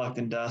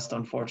collecting dust,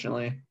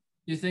 unfortunately.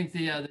 You think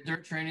the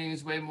dirt training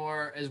is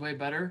way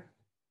better?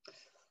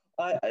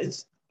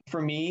 It's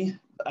for me.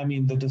 I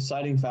mean, the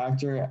deciding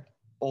factor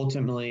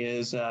ultimately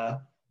is the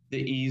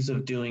ease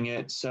of doing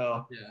it.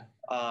 So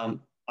Yeah.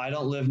 I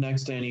don't live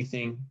next to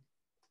anything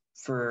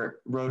for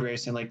road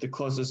racing. Like the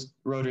closest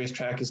road race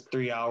track is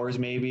 3 hours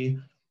maybe,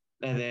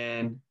 and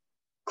then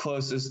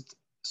closest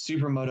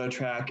supermoto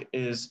track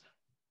is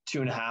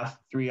 2.5,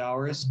 3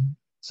 hours.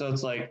 So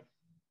it's like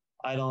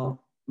I don't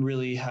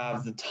really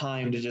have the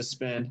time to just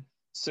spend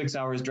 6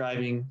 hours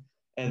driving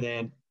and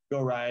then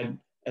go ride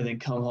and then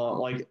come home.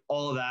 Like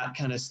all of that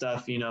kind of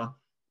stuff,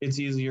 it's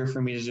easier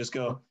for me to just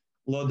go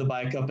load the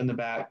bike up in the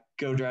back,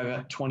 go drive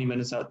at 20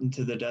 minutes out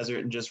into the desert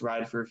and just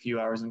ride for a few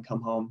hours and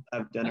come home,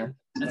 have dinner.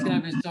 That's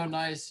gotta be so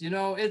nice.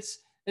 It's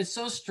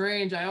so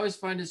strange. I always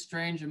find it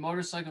strange in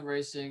motorcycle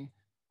racing,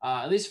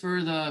 at least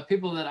for the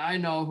people that I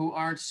know who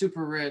aren't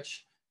super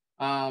rich,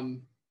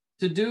 um,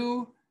 to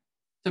do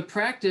to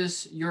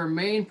practice your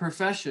main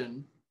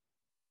profession.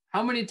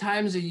 How many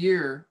times a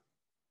year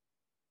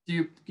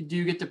do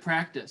you get to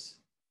practice?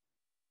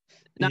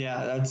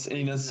 Yeah, that's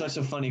such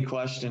a funny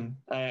question.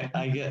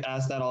 I get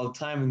asked that all the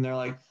time, and they're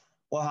like,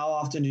 "Well, how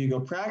often do you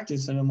go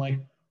practice?" And I'm like,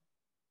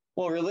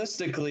 "Well,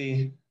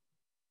 realistically,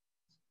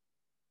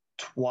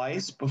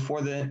 twice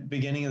before the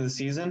beginning of the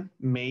season,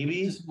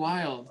 maybe." Just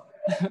wild.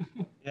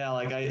 Yeah,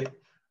 like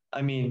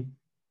I mean,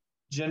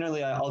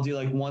 generally I'll do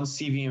like one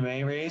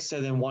CVMA race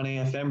and then one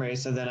AFM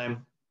race, and then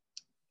I'm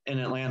in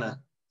Atlanta.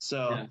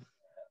 So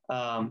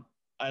Yeah.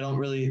 I don't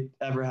really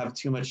ever have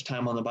too much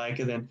time on the bike.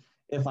 And then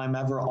if I'm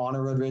ever on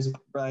a road race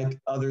bike,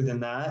 other than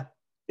that,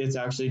 it's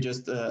actually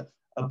just a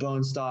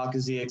bone stock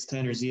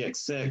ZX10 or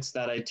ZX6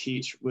 that I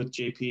teach with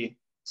JP.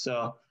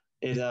 So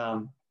it,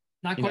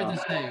 Not quite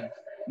the same.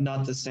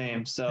 not the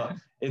same. So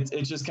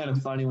it's just kind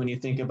of funny when you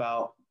think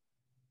about,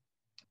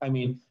 I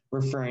mean,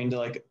 referring to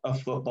like a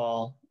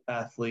football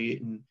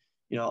athlete and,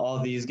 all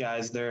these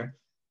guys, they're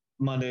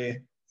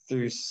Monday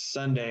through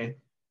Sunday,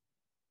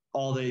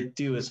 all they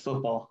do is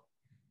football.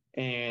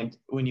 And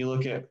when you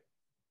look at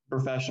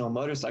professional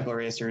motorcycle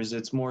racers,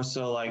 it's more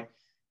so like,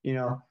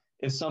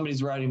 if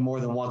somebody's riding more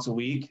than once a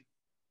week,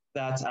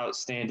 that's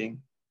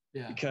outstanding.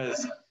 Yeah.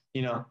 Because,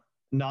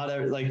 not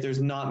every, like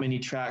there's not many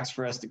tracks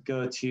for us to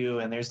go to.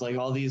 And there's like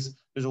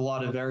there's a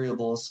lot of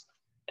variables.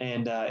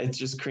 And it's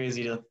just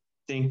crazy to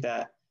think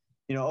that,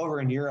 over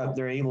in Europe,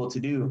 they're able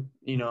to do,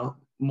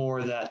 more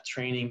of that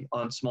training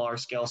on smaller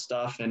scale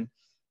stuff. And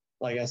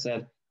like I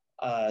said,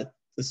 the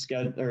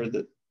schedule or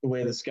the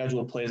way the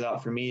schedule plays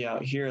out for me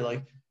out here,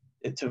 like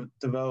to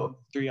devote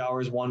 3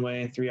 hours one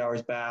way and 3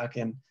 hours back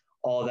and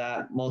all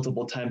that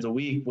multiple times a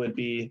week would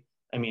be,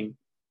 I mean,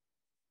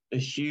 a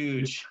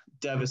huge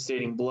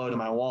devastating blow to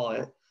my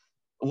wallet,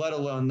 let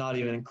alone not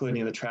even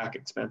including the track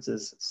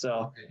expenses.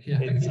 So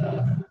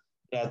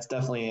it's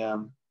definitely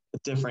a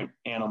different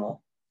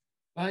animal.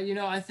 But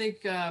I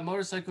think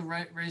motorcycle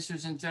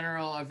racers in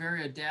general are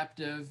very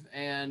adaptive,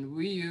 and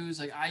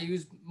I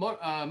use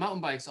mountain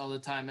bikes all the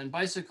time, and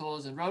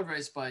bicycles and road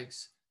race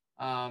bikes,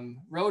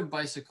 road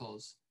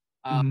bicycles.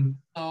 Mm-hmm.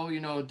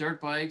 So dirt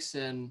bikes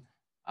and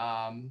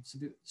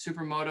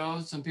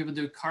supermotos. Some people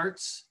do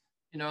karts.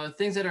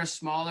 Things that are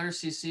smaller,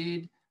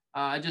 cc'd.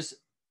 I just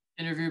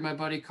interviewed my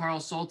buddy Carl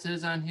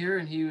Soltis on here,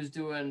 and he was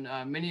doing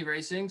mini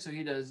racing. So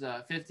he does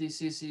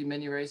 50cc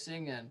mini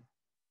racing, and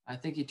I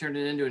think he turned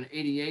it into an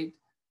 88.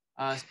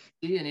 And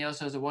he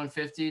also has a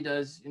 150.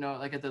 Does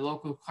like at the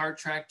local kart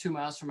track 2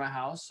 miles from my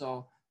house.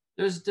 So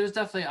there's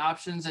definitely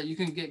options that you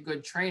can get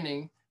good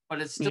training, but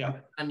it's still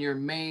on your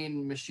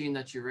main machine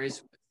that you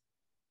race with.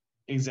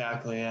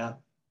 Exactly. Yeah.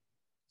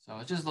 So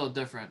it's just a little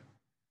different.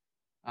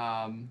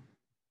 And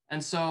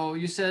so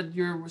you said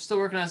you're still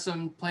working on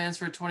some plans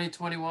for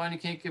 2021. You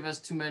can't give us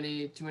too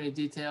many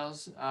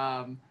details.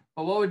 But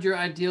what would your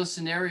ideal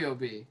scenario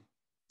be?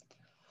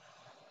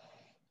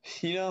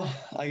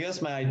 I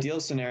guess my ideal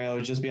scenario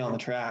would just be on the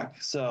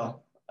track. So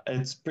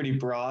it's pretty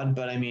broad,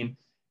 but I mean,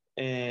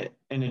 in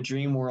a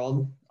dream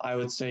world, I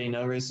would say,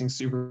 racing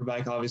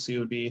superbike obviously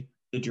would be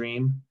the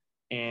dream.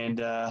 And,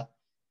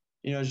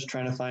 just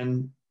trying to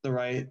find the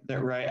right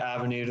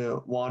avenue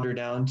to wander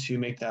down to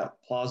make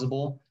that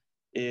plausible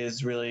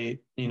is really,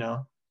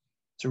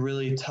 it's a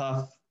really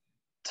tough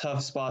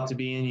spot to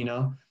be in. You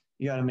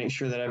got to make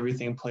sure that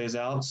everything plays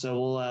out.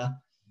 So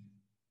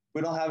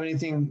we don't have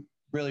anything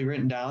really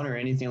written down or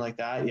anything like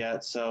that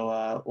yet.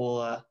 So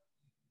we'll,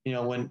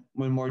 when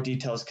more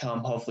details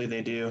come, hopefully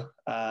they do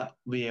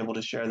be able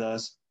to share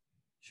those.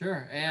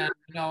 Sure. And,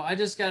 I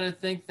just got to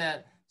think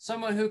that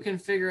someone who can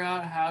figure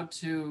out how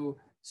to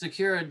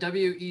secure a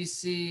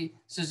WEC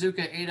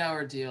Suzuka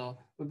 8-hour deal,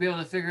 would be able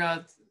to figure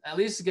out at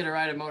least to get a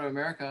ride at Moto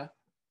America.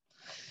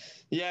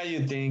 Yeah,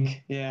 you'd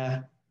think.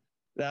 Yeah,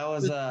 that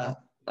was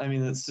I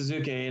mean, the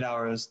Suzuka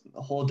 8-hour is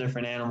a whole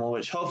different animal,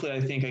 which hopefully I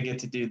think I get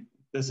to do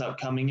this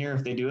upcoming year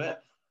if they do it.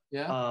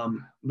 Yeah.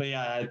 But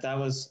yeah, that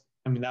was,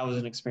 I mean, that was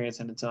an experience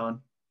in its own.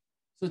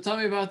 So tell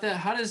me about that.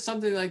 How does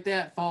something like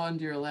that fall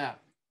into your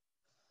lap?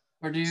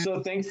 Or do you?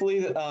 So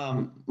thankfully,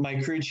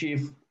 my crew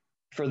chief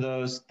for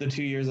the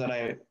 2 years that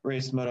I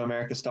raced Moto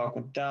America Stock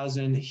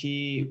 1000,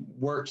 he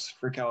works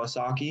for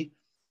Kawasaki,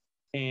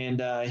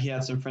 and he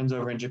had some friends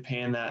over in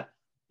Japan that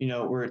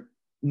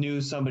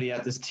knew somebody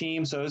at this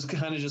team. So it was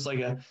kind of just like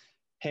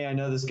hey, I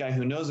know this guy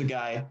who knows a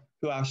guy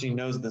who actually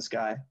knows this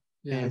guy,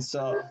 and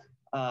so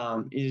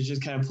it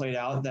just kind of played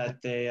out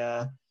that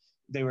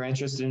they were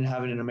interested in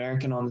having an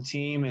American on the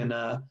team, and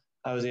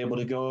I was able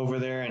to go over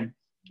there and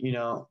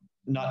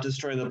not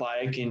destroy the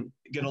bike and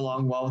get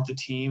along well with the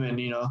team, and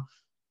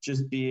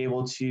just be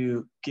able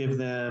to give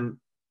them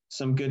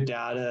some good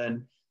data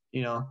and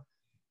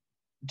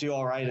do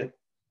all right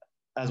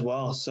as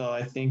well. So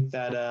I think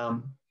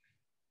that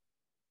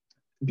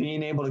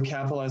being able to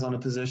capitalize on a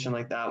position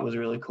like that was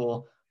really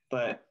cool.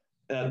 But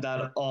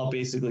that all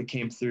basically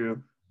came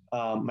through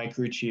my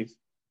crew chief.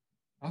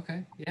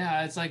 Okay.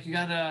 Yeah, it's like you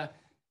gotta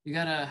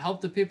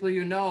help the people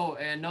you know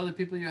and know the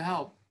people you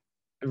help.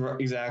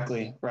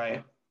 Exactly.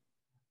 Right.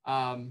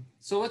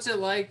 So what's it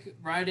like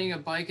riding a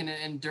bike in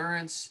an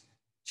endurance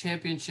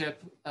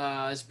championship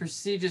as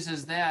prestigious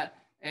as that,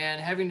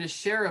 and having to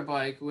share a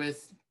bike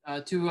with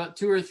two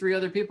or three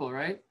other people,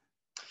 right?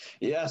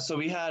 Yeah. So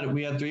we had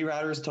 3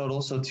 riders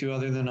total, so 2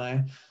 other than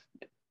I.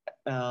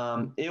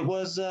 It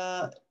was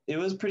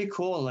pretty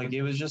cool. Like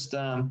it was just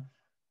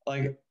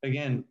like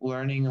again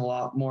learning a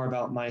lot more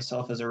about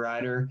myself as a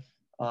rider.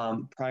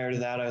 Prior to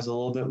that, I was a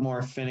little bit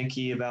more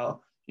finicky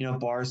about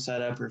bar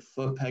setup or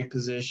foot peg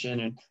position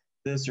and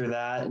this or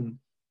that. And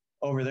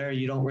over there,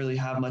 you don't really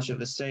have much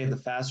of a say. The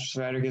fastest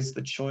rider gets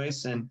the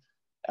choice, and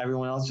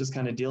everyone else just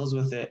kind of deals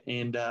with it.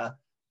 And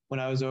when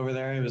I was over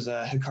there, it was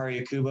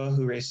Hikari Akubo,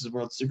 who races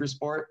World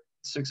Supersport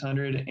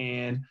 600,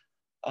 and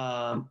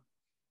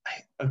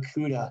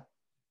Akuda.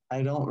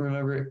 I don't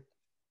remember,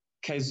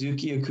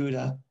 Kazuki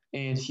Akuda,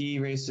 and he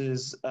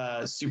races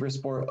Super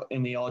Sport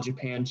in the All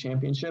Japan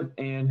Championship.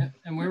 And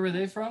where were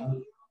they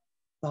from?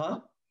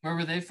 Where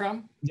were they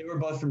from? They were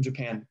both from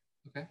Japan.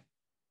 Okay.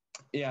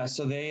 Yeah,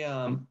 so they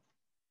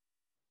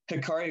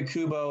Hikari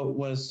Akubo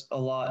was a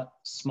lot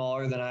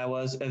smaller than I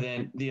was, and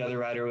then the other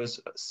rider was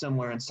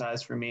similar in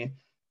size for me.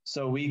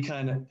 So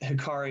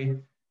Hikari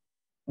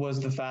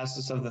was the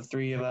fastest of the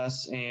 3 of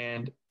us,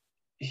 and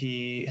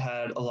he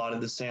had a lot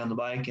of the say on the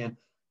bike. And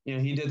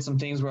he did some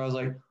things where I was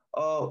like,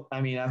 oh,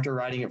 I mean, after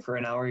riding it for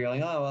an hour, you're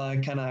like, oh, well, I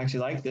kind of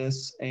actually like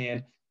this,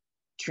 and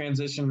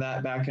transitioned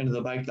that back into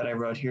the bike that I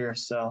rode here.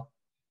 So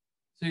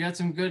you got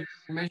some good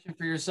information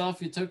for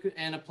yourself. You took it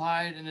and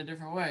applied in a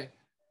different way.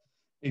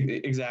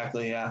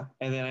 Exactly, yeah.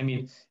 And then, I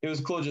mean, it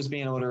was cool just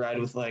being able to ride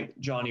with like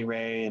Johnny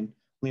Ray and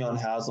Leon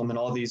Haslam and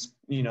all these,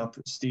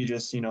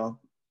 prestigious,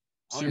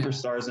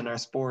 superstars in our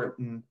sport,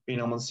 and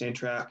being on the same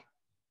track.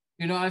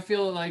 I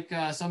feel like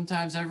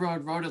sometimes I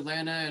rode Road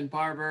Atlanta and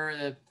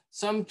Barber,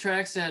 some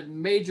tracks that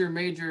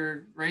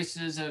major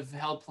races have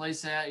held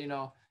place at,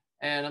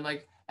 and I'm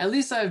like, at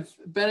least I've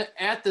been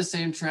at the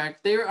same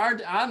track. They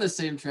aren't on the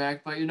same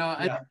track, but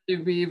I think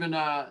it'd be even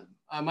a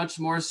much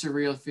more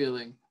surreal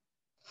feeling.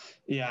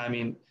 Yeah, I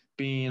mean,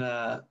 being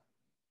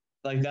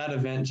like that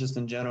event just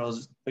in general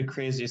is the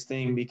craziest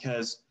thing,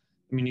 because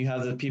I mean, you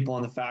have the people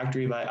on the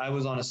factory bike. I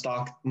was on a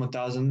stock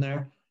 1000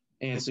 there,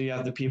 and so you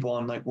have the people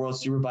on like World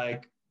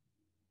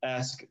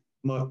Superbike-esque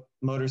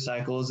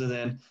motorcycles, and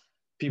then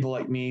people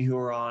like me who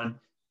are on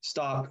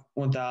stock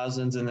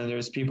 1000s, and then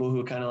there's people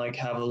who kind of like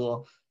have a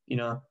little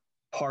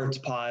parts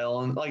pile,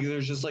 and like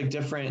there's just like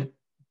different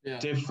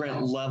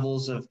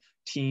levels of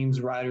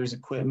teams, riders,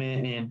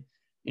 equipment. And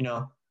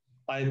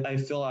I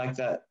feel like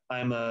that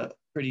I'm a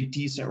pretty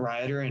decent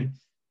rider, and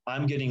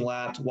I'm getting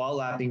lapped while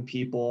lapping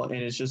people, and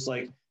it's just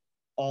like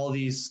all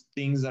these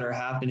things that are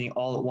happening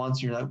all at once,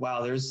 and you're like,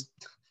 wow, there's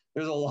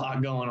a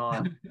lot going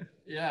on.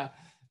 Yeah.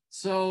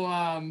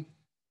 So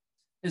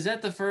is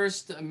that the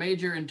first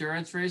major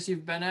endurance race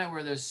you've been at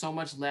where there's so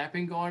much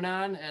lapping going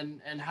on?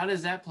 And how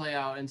does that play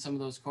out in some of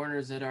those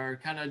corners that are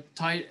kind of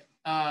tight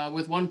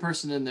with one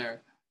person in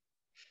there?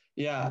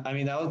 Yeah, I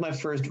mean, that was my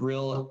first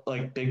real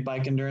like big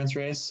bike endurance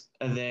race.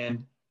 And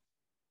then,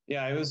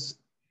 yeah,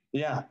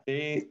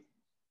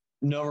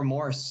 no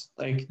remorse.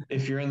 Like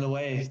if you're in the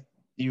way,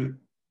 you're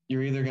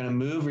either going to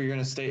move or you're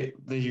going to stay,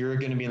 you're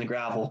going to be in the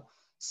gravel.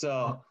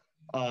 So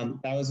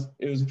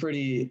it was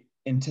pretty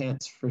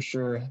intense for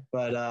sure.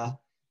 But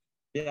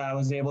yeah, I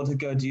was able to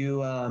go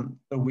do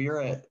the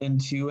Weir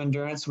N2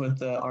 endurance with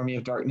the Army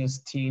of Darkness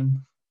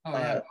team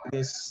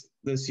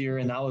this year,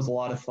 and that was a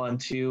lot of fun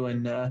too.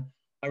 And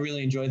I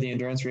really enjoyed the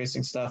endurance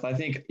racing stuff. I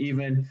think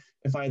even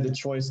if I had the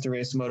choice to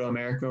race Moto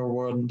America or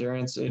World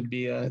Endurance, that would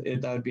be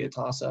a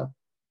toss up.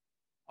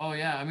 Oh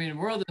yeah, I mean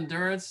World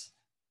Endurance.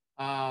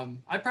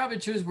 I'd probably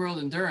choose World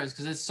Endurance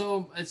because it's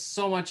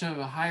so much of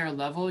a higher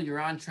level. You're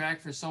on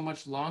track for so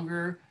much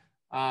longer.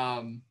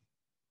 Um,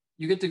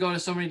 you get to go to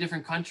so many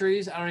different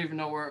countries. I don't even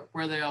know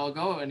where they all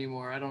go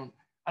anymore. I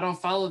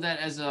don't follow that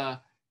as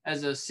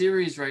a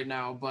series right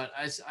now, but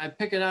I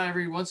pick it out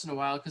every once in a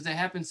while because they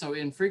happen so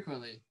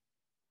infrequently.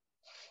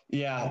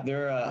 Yeah,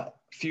 they're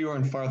fewer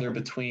and farther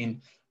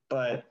between,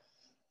 but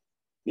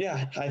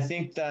yeah, I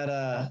think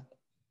that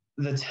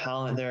the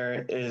talent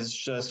there is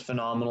just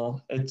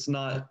phenomenal. It's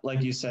not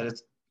like you said,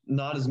 it's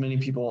not as many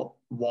people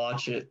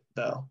watch it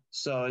though.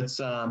 So it's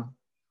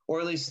or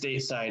at least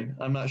stateside.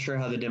 I'm not sure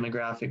how the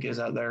demographic is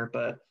out there,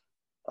 but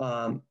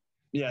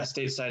yeah,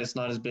 stateside it's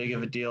not as big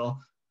of a deal.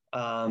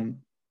 Um,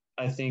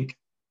 I think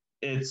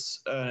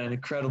it's an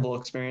incredible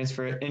experience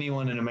for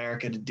anyone in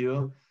America to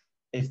do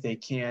if they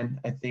can.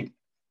 I think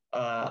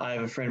I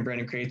have a friend,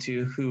 Brandon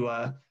Cretu, who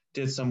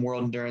did some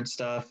world endurance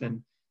stuff.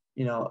 And,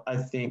 I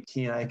think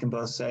he and I can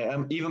both say,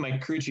 even my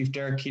crew chief,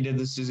 Derek, he did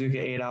the Suzuka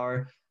 8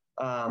 hour.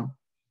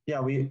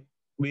 Yeah,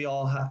 we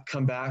all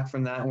come back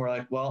from that and we're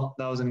like, well,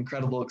 that was an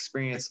incredible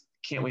experience.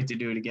 Can't wait to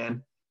do it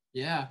again.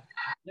 Yeah,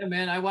 yeah,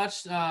 man. I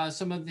watched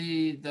some of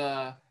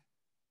the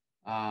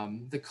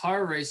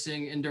car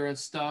racing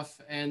endurance stuff,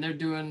 and they're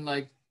doing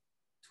like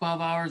 12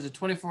 hours or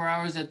 24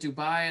 hours at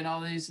Dubai and all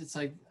these. It's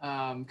like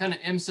kind of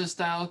IMSA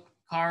style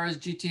cars,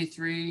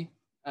 GT3,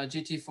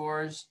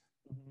 GT4s.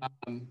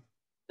 Um,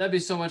 that'd be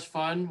so much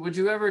fun. Would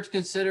you ever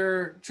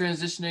consider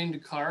transitioning to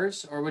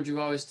cars, or would you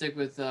always stick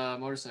with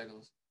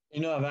motorcycles?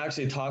 I've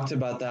actually talked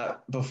about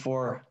that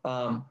before.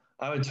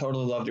 I would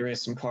totally love to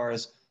race some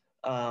cars.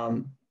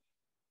 Um,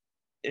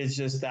 it's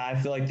just that I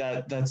feel like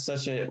that's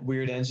such a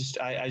weird and just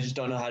I just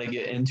don't know how to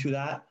get into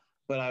that.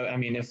 But I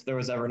mean, if there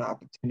was ever an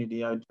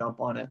opportunity, I would jump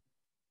on it.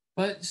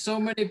 But so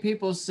many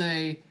people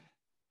say,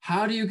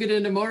 how do you get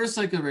into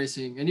motorcycle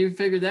racing? And you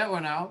figured that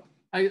one out.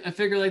 I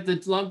figure like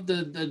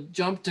the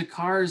jump to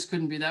cars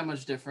couldn't be that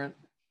much different.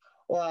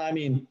 Well, I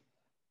mean,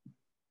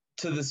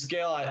 to the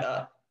scale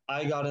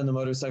I got in the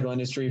motorcycle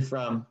industry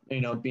from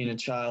being a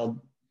child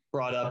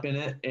brought up in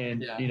it,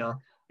 and Yeah.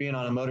 being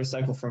on a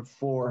motorcycle from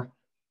 4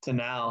 to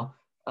now,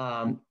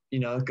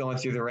 going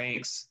through the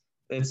ranks.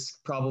 It's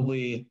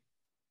probably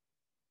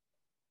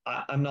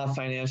I'm not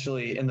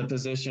financially in the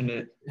position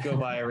to go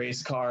buy a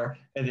race car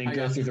and then I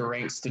go got through you. the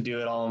ranks to do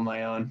it all on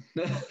my own.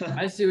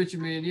 I see what you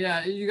mean.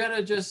 Yeah, you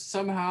gotta just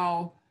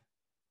somehow,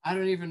 I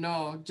don't even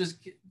know, just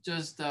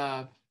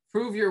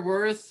prove your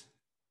worth,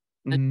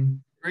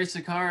 Mhm. race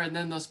a car, and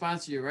then they'll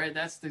sponsor you, right?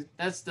 That's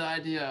the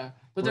idea.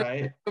 But there's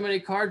Right? so many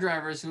car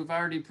drivers who've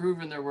already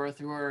proven their worth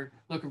who are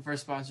looking for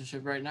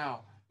sponsorship right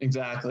now.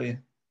 Exactly.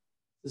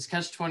 This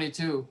catch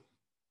 22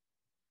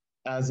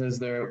 As is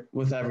there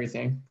with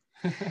everything.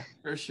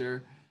 for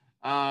sure.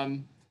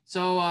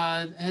 So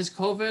has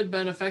COVID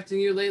been affecting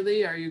you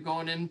lately? Are you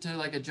going into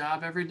like a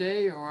job every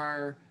day,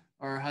 or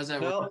how's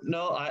that work?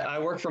 No, no, I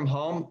work from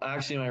home.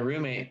 Actually, my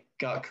roommate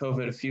got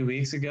COVID a few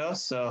weeks ago,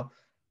 so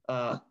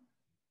uh,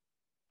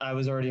 I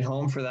was already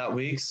home for that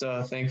week.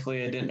 So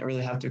thankfully, I didn't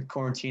really have to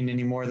quarantine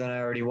any more than I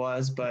already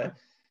was. But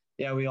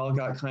yeah, we all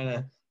got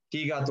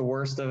he got the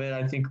worst of it.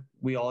 I think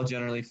we all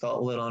generally felt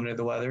a little under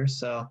the weather.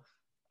 So,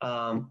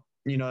 um,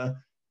 you know,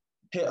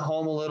 hit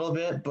home a little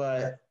bit.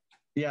 But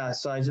yeah,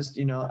 so I just,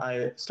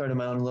 I started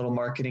my own little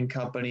marketing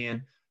company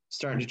and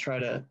starting to try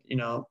to,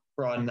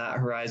 broaden that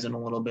horizon a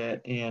little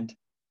bit. And,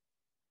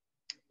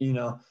 you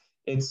know,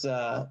 it's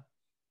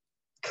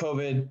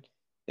COVID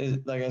is,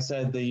 like I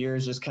said, the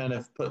years just kind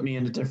of put me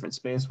in a different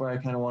space where I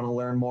kind of want to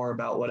learn more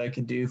about what I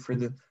can do for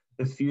the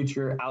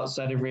future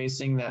outside of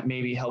racing that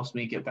maybe helps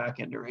me get back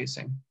into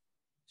racing.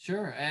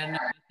 Sure. And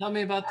tell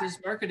me about this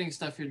marketing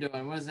stuff you're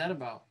doing. What is that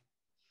about?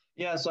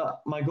 Yeah, so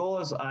my goal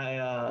is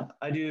I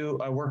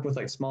work with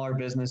like smaller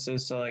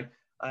businesses. So like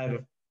I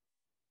have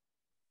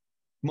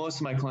most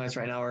of my clients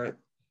right now are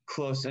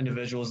close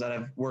individuals that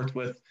I've worked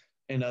with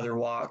in other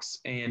walks,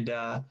 and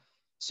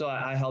so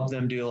I help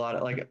them do a lot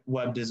of like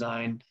web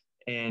design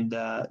and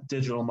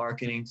digital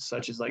marketing,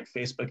 such as like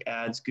Facebook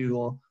ads,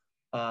 Google,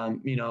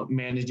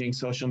 managing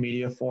social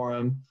media for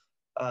them.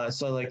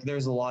 So like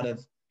there's a lot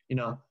of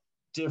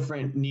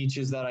different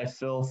niches that I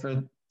fill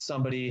for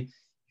somebody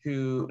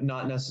who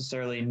not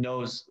necessarily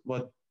knows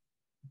what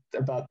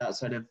about that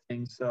side of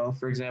things. So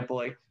for example,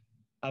 like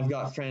I've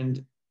got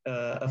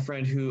a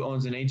friend who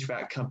owns an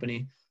HVAC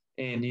company,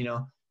 and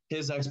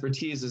his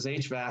expertise is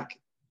HVAC.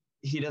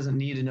 He doesn't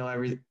need to know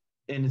every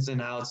ins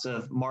and outs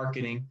of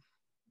marketing.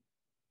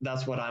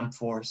 That's what I'm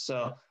for.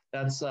 So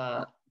that's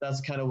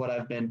kind of what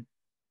I've been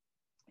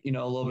a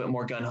little bit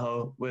more gun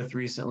ho with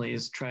recently,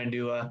 is trying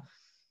to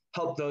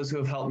help those who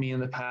have helped me in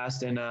the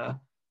past. And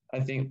I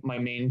think my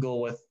main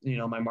goal with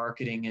my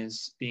marketing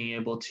is being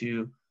able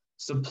to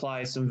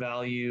supply some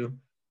value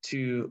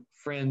to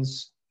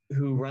friends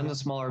who run the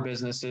smaller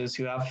businesses,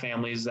 who have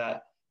families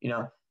that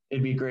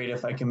it'd be great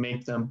if I can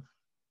make them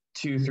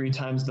 2-3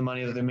 times the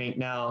money that they make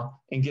now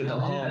and get them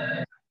Hell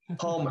yeah.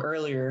 home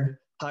earlier,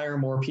 hire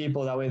more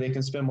people, that way they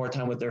can spend more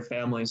time with their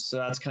families. So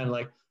that's kind of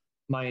like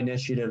my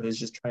initiative, is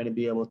just trying to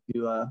be able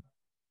to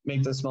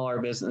make the smaller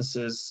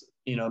businesses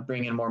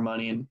bring in more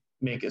money and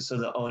make it so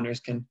the owners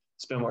can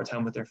spend more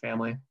time with their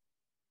family.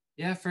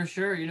 Yeah, for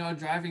sure.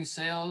 Driving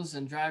sales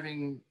and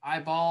driving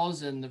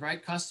eyeballs and the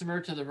right customer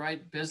to the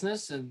right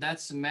business, and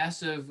that's a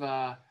massive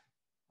a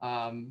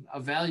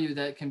value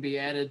that can be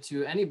added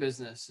to any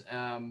business.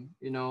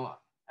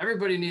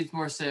 Everybody needs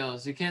more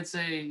sales. You can't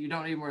say you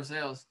don't need more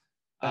sales.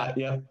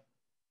 Yeah.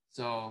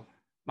 So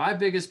my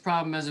biggest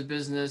problem as a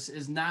business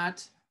is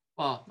not,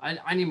 well,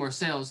 I need more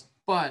sales,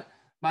 but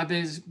my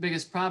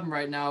biggest problem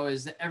right now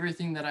is that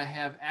everything that I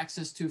have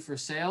access to for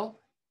sale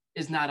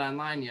is not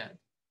online yet,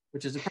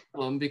 which is a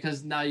problem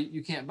because now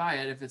you can't buy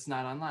it if it's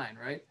not online,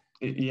 right?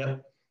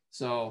 Yep.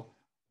 So,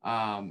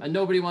 and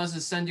nobody wants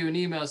to send you an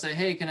email and say,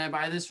 hey, can I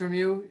buy this from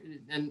you?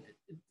 And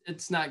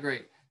it's not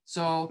great.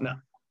 So, No.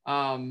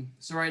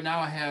 so right now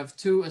I have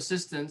two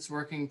assistants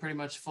working pretty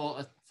much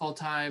full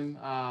time,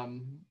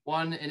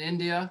 one in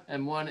India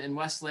and one in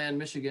Westland,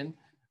 Michigan.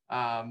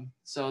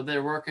 So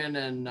they're working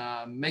and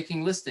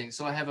making listings.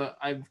 So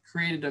I've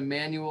created a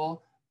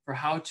manual for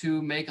how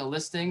to make a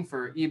listing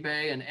for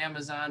eBay and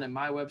Amazon and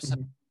my website.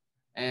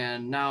 Mm-hmm.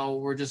 And now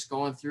we're just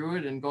going through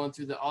it and going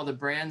through all the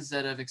brands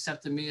that have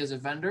accepted me as a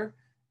vendor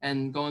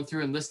and going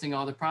through and listing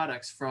all the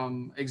products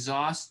from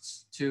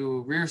exhausts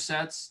to rear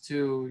sets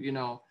to,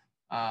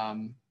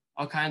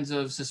 all kinds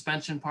of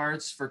suspension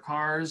parts for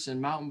cars and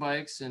mountain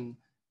bikes and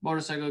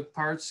motorcycle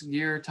parts,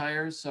 gear,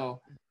 tires.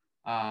 So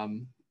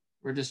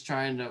we're just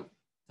trying to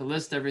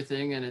list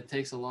everything, and it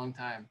takes a long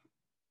time.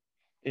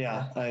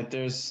 Yeah,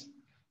 there's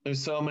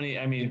so many.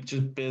 I mean,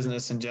 just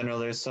business in general.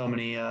 There's so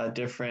many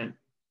different,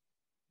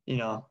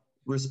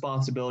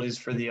 responsibilities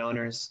for the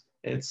owners.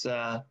 It's,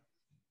 I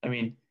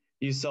mean,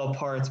 you sell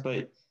parts,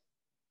 but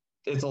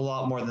it's a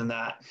lot more than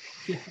that.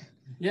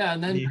 Yeah,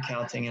 and then the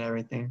accounting and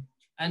everything.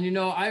 And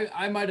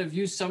I might have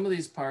used some of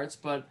these parts,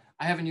 but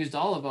I haven't used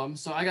all of them.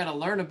 So I got to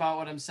learn about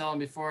what I'm selling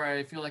before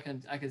I feel like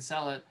I can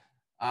sell it,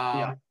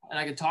 and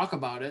I can talk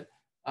about it.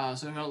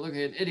 So I don't look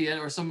like an idiot,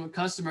 or some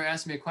customer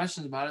asks me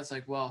questions about it. It's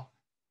like, well,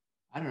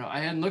 I don't know. I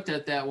hadn't looked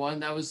at that one.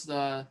 That was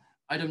the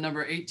item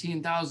number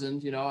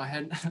 18,000. I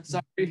hadn't.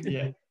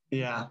 Sorry.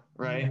 Yeah.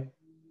 Right.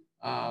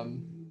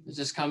 It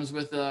just comes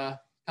with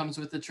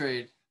the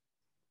trade.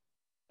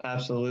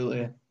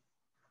 Absolutely.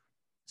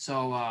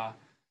 So.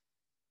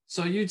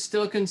 So you'd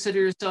still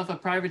consider yourself a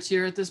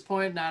privateer at this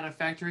point, not a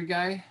factory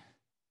guy?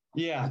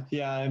 Yeah.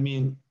 I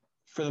mean,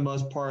 for the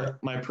most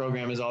part, my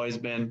program has always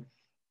been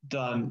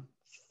done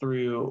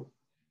through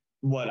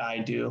what I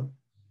do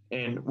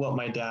and what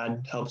my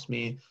dad helps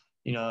me.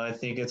 I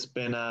think it's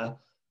been a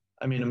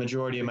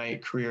majority of my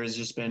career has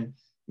just been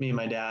me and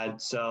my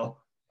dad. So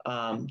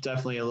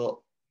definitely a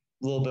little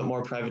bit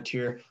more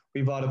privateer.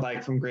 We bought a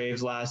bike from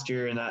Graves last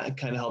year, and that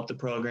kind of helped the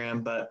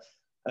program. But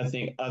I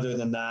think other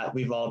than that,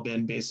 we've all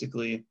been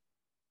basically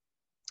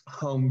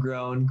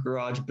homegrown,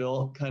 garage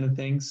built kind of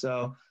thing.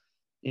 So,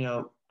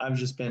 I've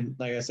just been,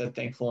 like I said,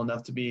 thankful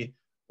enough to be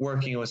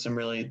working with some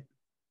really,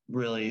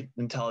 really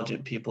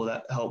intelligent people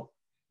that help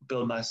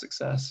build my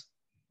success.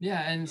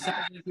 Yeah, and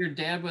sounds like your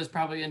dad was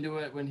probably into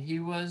it when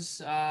he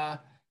was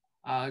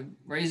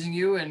raising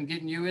you and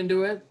getting you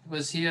into it.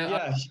 Was he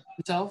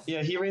himself?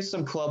 Yeah, he raced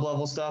some club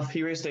level stuff.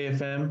 He raced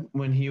AFM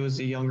when he was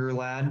a younger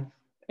lad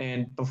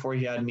and before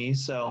he had me.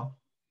 So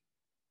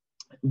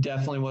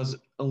definitely was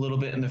a little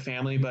bit in the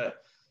family, but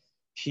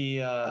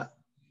he, I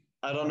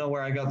don't know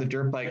where I got the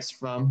dirt bikes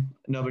from.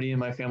 Nobody in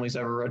my family's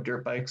ever rode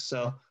dirt bikes.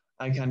 So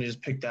I kind of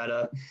just picked that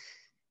up.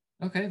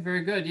 Okay,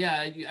 very good.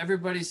 Yeah,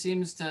 everybody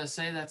seems to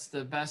say that's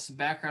the best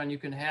background you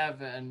can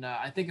have. And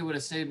I think it would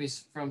have saved me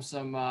from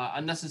some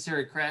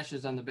unnecessary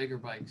crashes on the bigger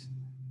bikes.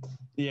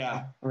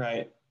 Yeah,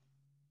 right.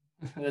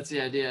 That's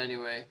the idea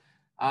anyway.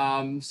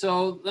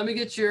 So let me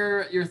get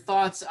your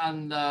thoughts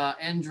on the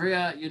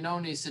Andrea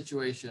Iannone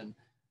situation.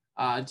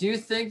 Do you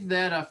think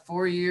that a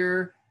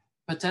 4-year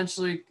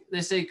potentially, they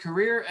say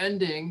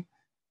career-ending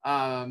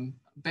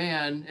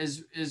ban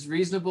is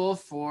reasonable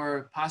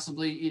for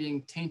possibly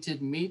eating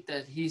tainted meat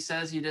that he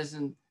says he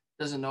doesn't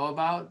know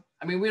about?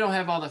 I mean, we don't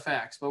have all the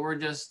facts, but we're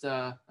just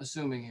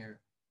assuming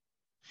here.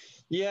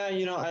 Yeah,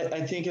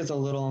 I think it's a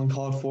little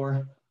uncalled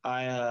for.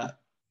 I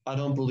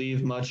don't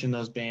believe much in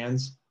those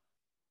bans,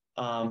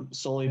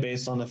 solely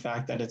based on the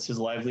fact that it's his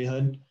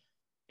livelihood,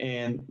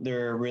 and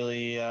they're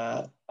really.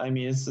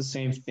 It's the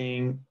same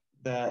thing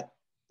that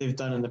they've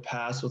done in the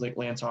past with like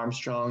Lance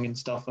Armstrong and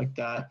stuff like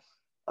that.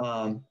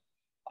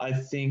 I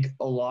think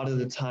a lot of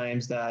the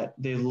times that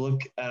they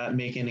look at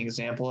making an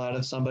example out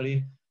of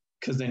somebody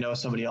because they know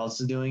somebody else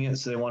is doing it,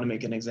 so they want to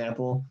make an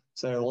example.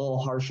 So they're a little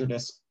harsher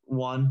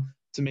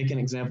to make an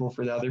example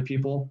for the other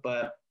people.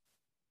 But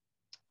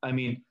I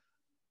mean,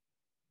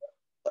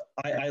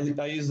 I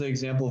use the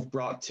example of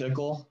Brock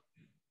Tickle.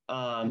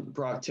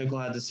 Brock Tickle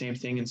had the same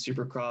thing in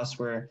Supercross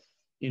where,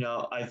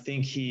 I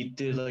think he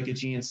did like a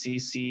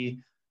GNCC,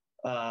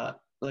 or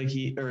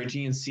a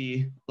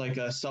GNC, like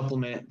a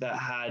supplement that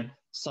had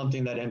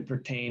something that didn't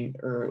pertain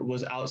or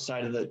was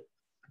outside of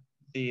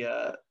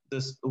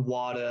this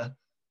WADA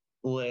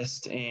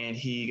list, and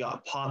he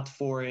got popped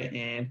for it,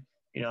 and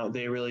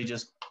they really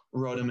just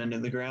rode him into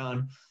the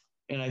ground.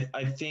 And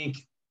I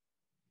think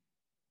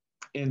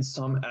in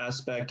some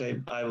aspect,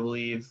 I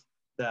believe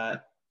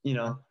that,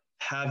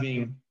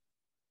 having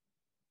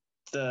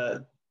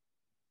the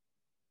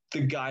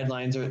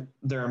guidelines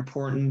they're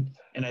important,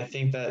 and I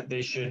think that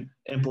they should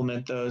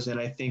implement those. And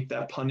I think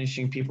that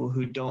punishing people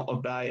who don't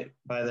abide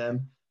by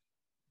them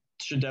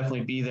should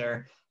definitely be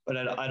there. But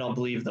I don't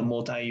believe the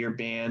multi-year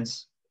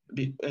bans,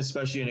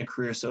 especially in a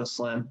career so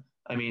slim.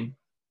 I mean,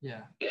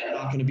 Yeah. you're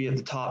not going to be at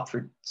the top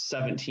for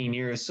 17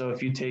 years. So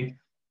if you take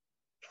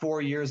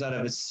 4 years out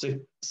of a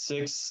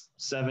 6,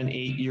 7, 8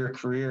 year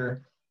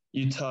career,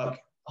 you took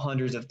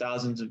hundreds of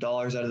thousands of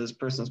dollars out of this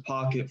person's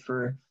pocket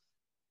for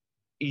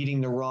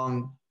eating the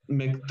wrong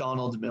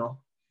McDonald's meal.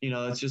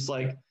 It's just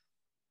like,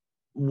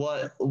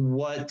 what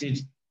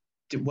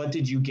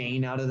did you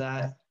gain out of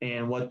that?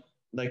 And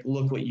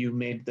look what you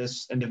made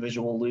this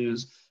individual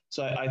lose.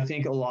 So I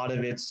think a lot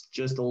of it's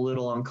just a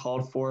little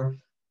uncalled for.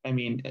 I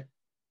mean,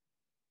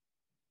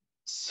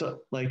 so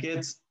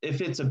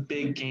if it's a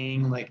big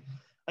game,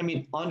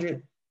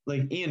 Andre,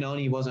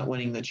 Iannone wasn't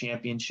winning the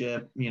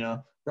championship,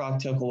 Brock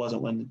Tickle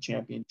wasn't winning the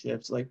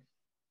championships.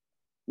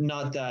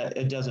 Not that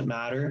it doesn't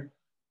matter,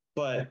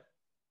 but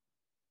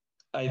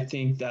I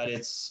think that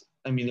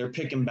they're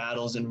picking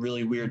battles in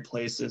really weird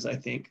places. I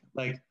think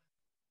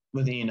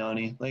with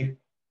Iannone,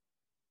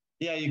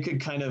 yeah, you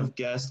could kind of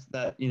guess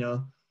that,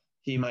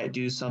 he might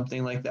do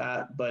something like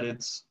that, but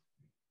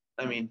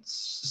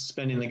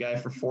suspending the guy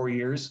for 4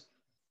 years.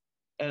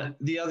 And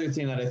the other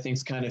thing that I think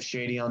is kind of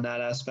shady on that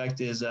aspect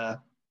is the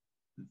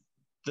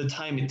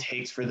time it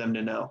takes for them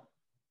to know.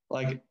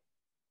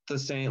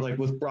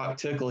 With Brock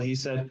Tickle, he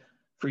said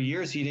for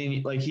years he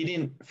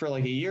didn't for a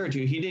year or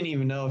two, he didn't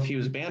even know if he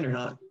was banned or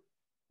not.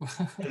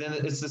 And then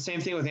it's the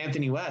same thing with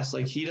Anthony West.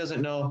 He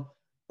doesn't know,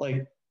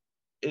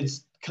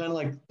 it's kind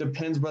of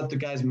depends what the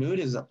guy's mood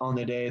is on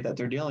the day that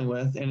they're dealing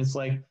with. And it's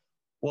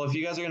well, if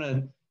you guys are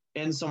going to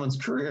end someone's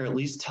career, at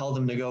least tell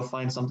them to go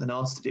find something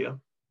else to do.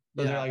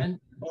 But they're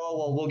oh,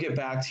 well, we'll get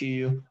back to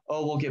you.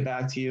 Oh, we'll get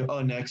back to you.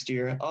 Oh, next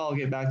year. Oh, I'll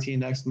get back to you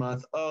next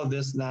month. Oh,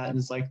 this and that. And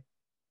it's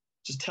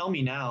just tell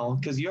me now,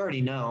 because you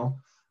already know.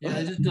 Yeah,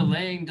 they're just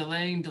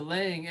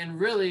delaying. And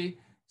really,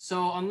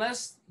 so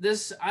unless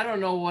this, I don't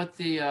know what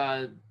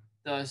the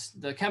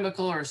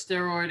chemical or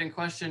steroid in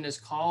question is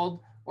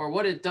called or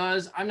what it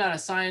does. I'm not a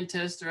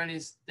scientist or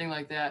anything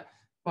like that,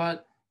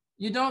 but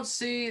you don't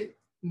see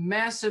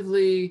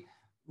massively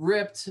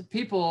ripped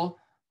people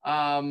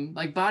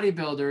like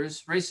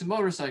bodybuilders racing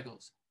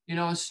motorcycles.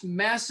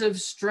 Massive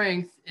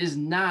strength is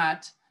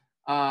not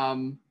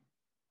a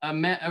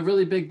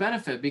really big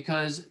benefit,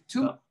 because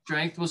too much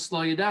strength will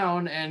slow you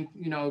down and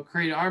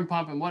create arm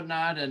pump and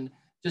whatnot, and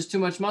just too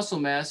much muscle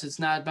mass, it's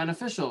not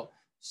beneficial.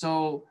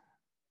 So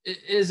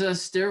is a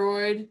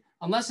steroid,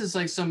 unless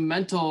it's some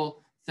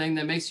mental thing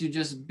that makes you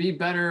just be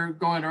better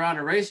going around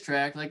a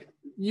racetrack,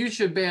 you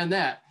should ban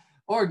that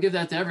or give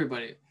that to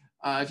everybody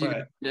if you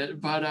can it.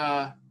 But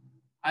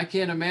I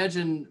can't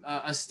imagine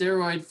a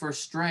steroid for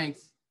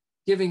strength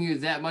giving you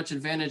that much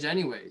advantage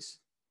anyways.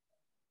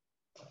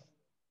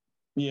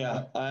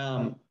 Yeah,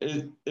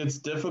 it's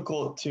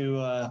difficult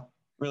to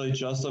really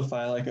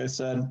justify. Like I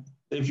said,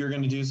 if you're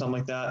going to do something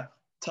like that,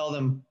 tell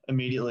them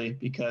immediately,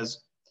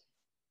 because,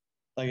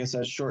 like I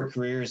said, short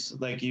careers,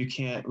 you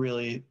can't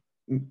really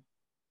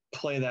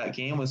play that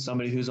game with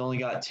somebody who's only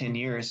got 10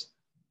 years.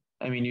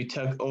 You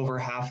took over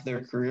half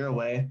their career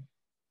away,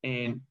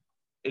 and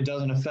it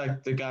doesn't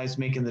affect the guys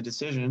making the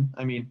decision.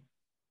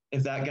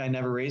 If that guy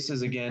never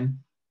races again,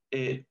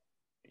 it,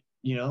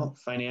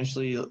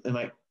 financially, it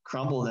might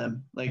crumble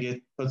them.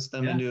 It puts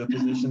them into a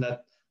position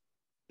that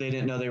they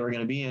didn't know they were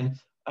going to be in.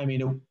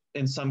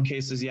 In some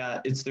cases,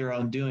 yeah, it's their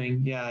own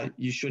doing. Yeah,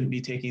 you shouldn't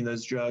be taking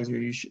those drugs, or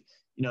you should,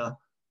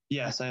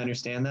 yes, I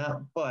understand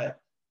that.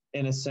 But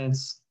in a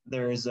sense,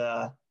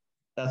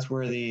 that's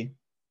where the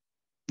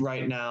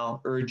right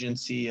now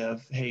urgency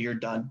of, hey, you're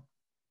done.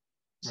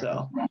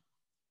 So.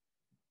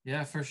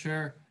 Yeah, for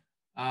sure.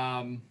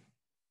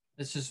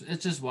 It's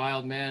just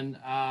wild, man.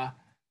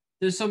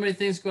 There's so many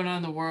things going on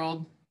in the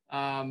world.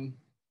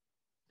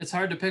 It's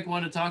hard to pick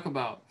one to talk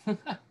about.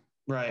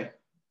 Right.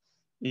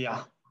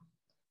 Yeah.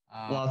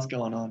 Lots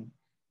going on.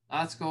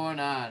 Lots going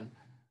on.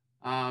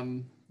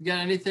 You got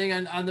anything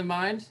on the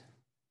mind?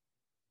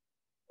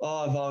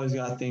 Oh, I've always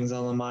got things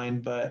on the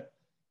mind, but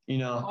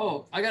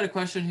Oh, I got a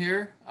question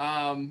here.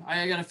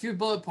 I got a few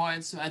bullet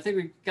points. I think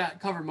we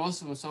covered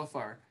most of them so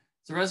far.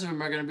 So the rest of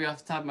them are going to be off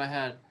the top of my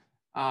head.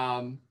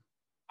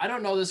 I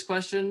don't know this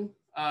question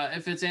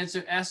if it's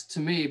asked to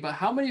me, but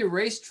how many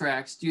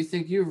racetracks do you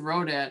think you've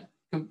rode at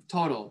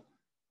total?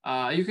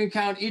 You can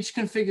count each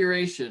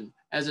configuration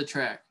as a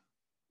track.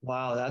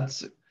 Wow,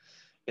 that's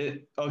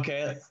it.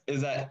 Okay,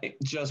 is that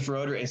just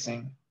road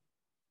racing?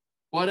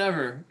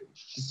 Whatever.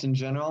 Just in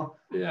general?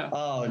 Yeah.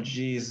 Oh,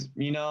 geez.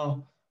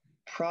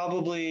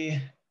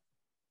 Probably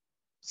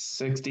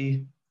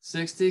 60.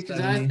 60,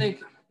 because I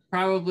think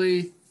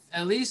probably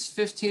at least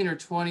 15 or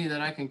 20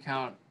 that I can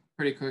count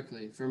pretty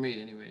quickly, for me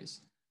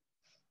anyways.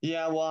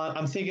 Yeah, well,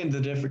 I'm thinking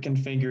the different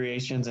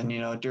configurations and,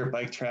 dirt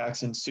bike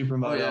tracks and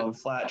supermoto and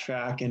flat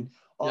track and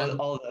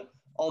all,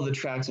 all the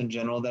tracks in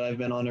general that I've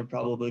been on are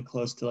probably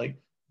close to like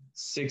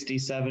 60,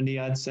 70,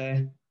 I'd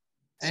say,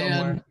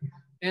 somewhere.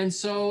 And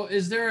so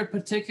is there a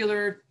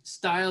particular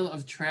style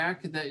of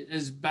track that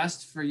is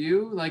best for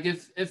you? Like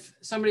if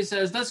somebody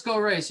says, let's go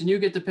race and you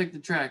get to pick the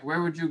track,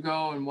 where would you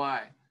go and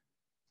why?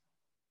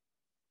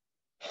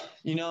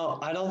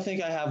 I don't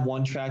think I have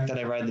one track that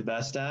I ride the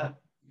best at,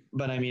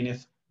 but I mean,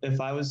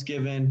 if I was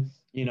given,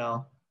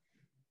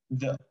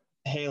 the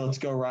hey, let's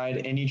go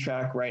ride any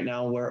track right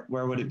now, where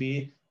would it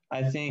be?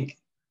 I think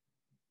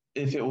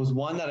if it was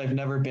one that I've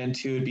never been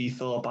to, it'd be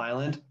Phillip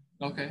Island.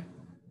 Okay.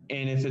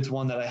 And if it's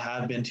one that I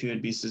have been to,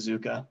 it'd be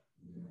Suzuka.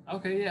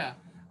 Okay, yeah.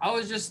 I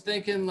was just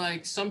thinking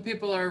like some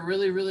people are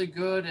really, really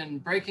good in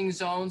braking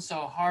zones,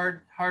 so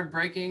hard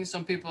braking.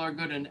 Some people are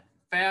good in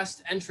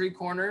fast entry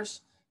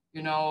corners.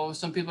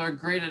 Some people are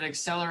great at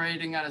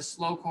accelerating out of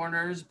slow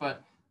corners,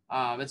 but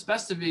it's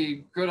best to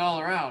be good all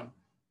around.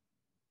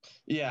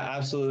 Yeah,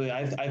 absolutely.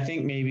 I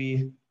think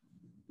maybe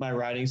my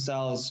riding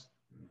style is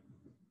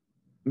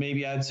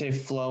maybe I'd say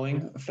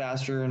flowing,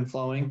 faster and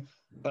flowing.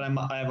 But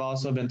I've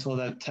also been told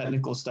that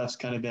technical stuff's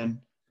kind of been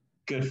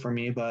good for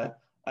me, but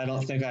I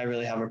don't think I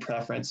really have a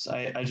preference.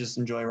 I just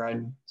enjoy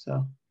riding.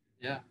 So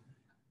yeah.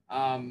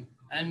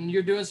 And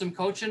you're doing some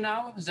coaching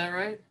now, is that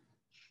right?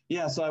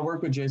 Yeah, so I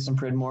work with Jason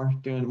Pridmore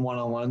doing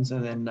one-on-ones,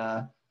 and then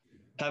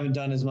haven't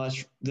done as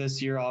much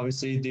this year,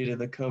 obviously due to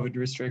the COVID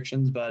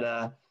restrictions.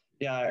 But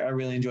yeah, I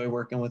really enjoy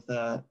working with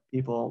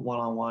people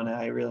one-on-one.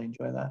 I really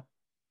enjoy that.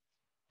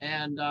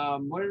 And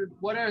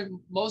what are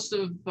most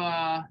of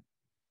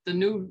the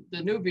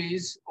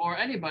newbies or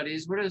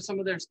anybody's? What are some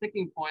of their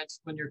sticking points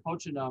when you're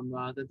coaching them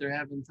that they're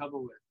having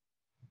trouble with?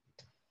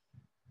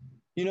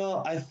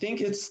 I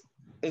think it's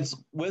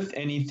with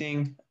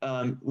anything.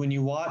 When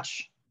you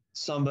watch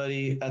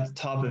somebody at the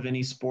top of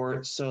any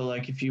sport, so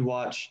like if you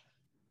watch,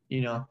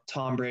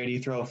 Tom Brady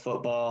throw a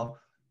football,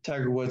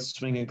 Tiger Woods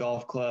swing a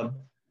golf club,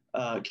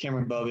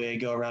 Cameron Bobe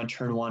go around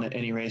turn one at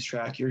any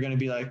racetrack, you're going to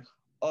be like,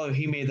 oh,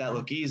 he made that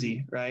look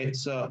easy, right?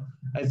 So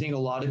I think a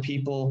lot of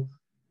people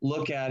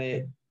look at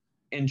it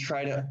and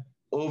try to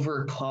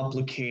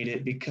overcomplicate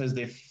it because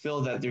they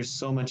feel that there's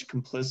so much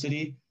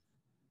complicity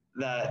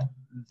that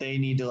they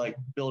need to like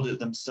build it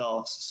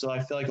themselves. So I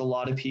feel like a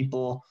lot of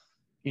people,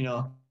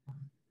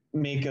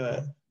 make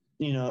a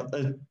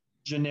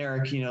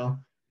generic,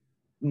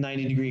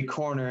 90-degree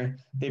corner,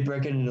 they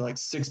break it into like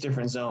 6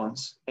 different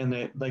zones, and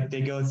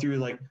they go through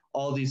like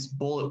all these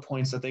bullet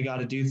points that they got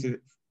to do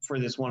for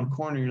this one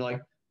corner. You're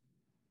like,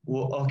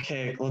 well,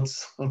 okay,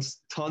 let's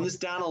tone this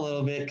down a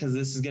little bit because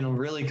this is getting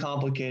really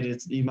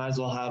complicated. You might as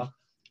well have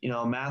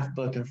a math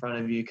book in front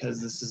of you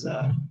because this is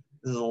a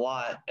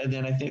lot. And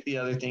then I think the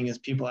other thing is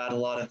people add a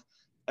lot of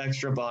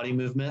extra body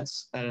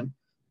movements, and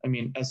I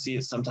mean I see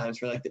it sometimes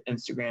for like the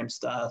Instagram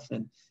stuff,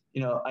 and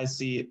I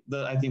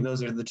think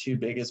those are the 2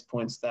 biggest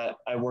points that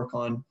I work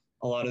on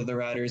a lot of the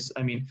riders.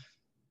 I mean,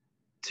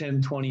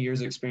 10, 20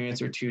 years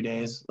experience or 2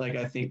 days. Like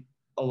I think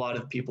a lot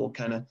of people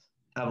kind of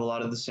have a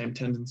lot of the same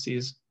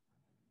tendencies.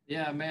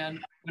 Yeah, man.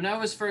 When I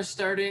was first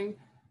starting,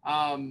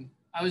 I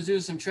was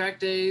doing some track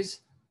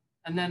days,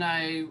 and then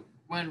I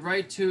went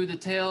right to the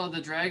Tail of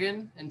the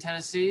Dragon in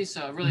Tennessee.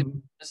 So really,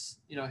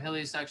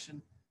 hilly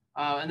section,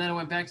 and then I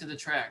went back to the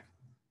track,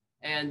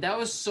 and that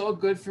was so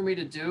good for me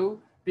to do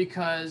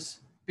because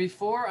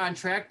before on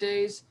track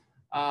days,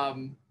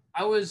 I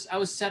was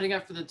setting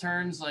up for the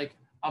turns like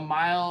a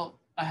mile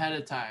ahead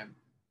of time.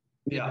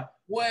 Yeah.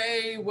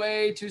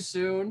 Way too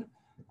soon.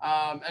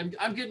 And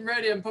I'm getting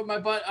ready. I'm putting my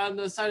butt on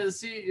the side of the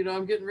seat.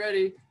 I'm getting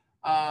ready.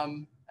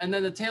 And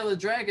then the Tail of the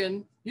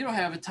Dragon, you don't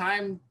have a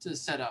time to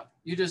set up.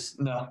 You just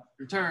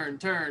turn.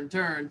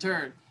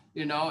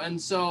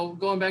 And so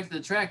going back to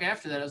the track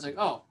after that, I was like,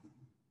 oh,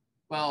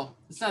 well,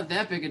 it's not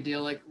that big a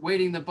deal. Like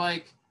waiting the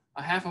bike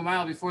a half a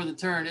mile before the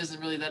turn isn't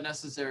really that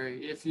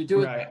necessary. If you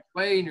do it that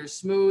way and you're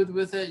smooth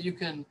with it, you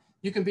can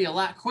be a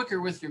lot quicker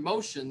with your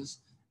motions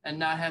and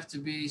not have to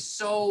be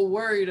so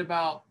worried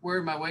about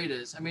where my weight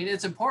is. I mean,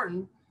 it's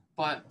important,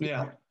 but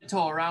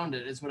toe around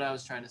it is what I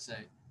was trying to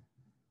say.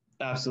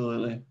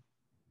 Absolutely.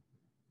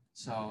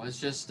 So it's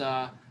just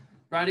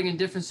riding in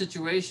different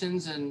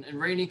situations and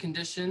rainy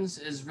conditions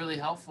is really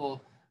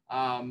helpful.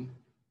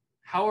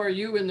 How are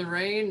you in the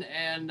rain,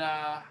 and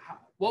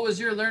what was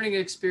your learning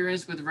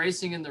experience with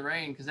racing in the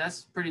rain? Because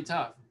that's pretty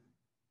tough.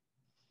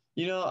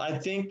 I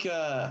think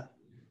I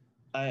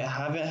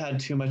haven't had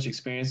too much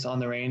experience on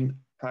the rain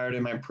prior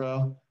to my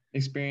pro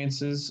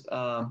experiences.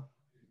 But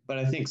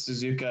I think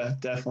Suzuka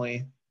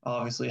definitely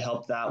obviously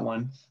helped that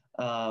one.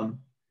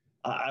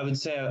 I would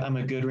say I'm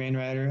a good rain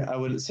rider. I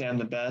wouldn't say I'm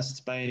the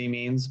best by any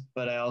means,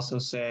 but I also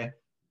say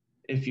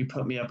if you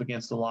put me up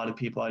against a lot of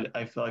people,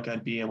 I feel like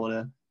I'd be able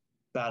to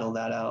battle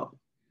that out.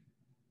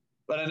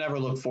 But I never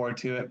look forward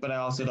to it, but I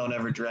also don't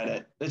ever dread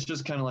it. It's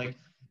just kind of like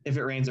if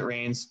it rains, it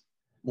rains.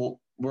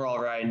 We're all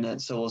riding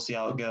it, so we'll see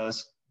how it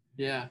goes.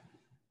 Yeah.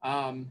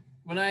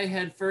 When I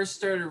had first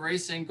started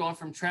racing, going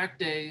from track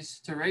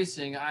days to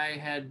racing, I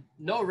had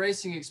no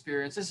racing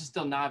experience. This is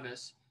still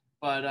novice,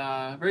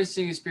 but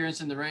racing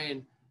experience in the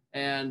rain.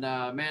 and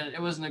man,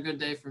 it wasn't a good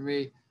day for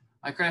me.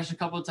 I crashed a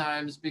couple of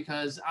times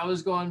because I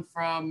was going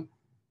from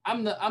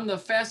I'm the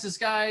fastest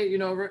guy,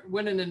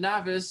 winning the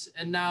novice,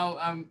 and now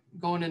I'm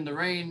going in the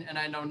rain and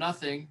I know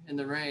nothing in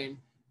the rain,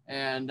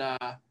 and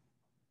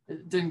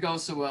it didn't go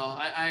so well.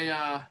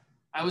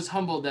 I was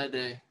humbled that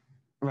day.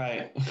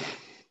 Right.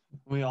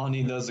 We all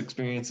need those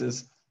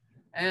experiences.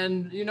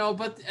 And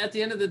but at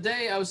the end of the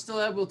day, I was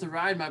still able to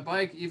ride my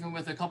bike even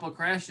with a couple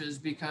crashes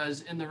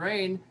because in the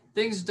rain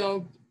things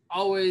don't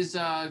always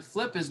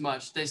flip as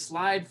much. They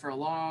slide for a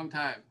long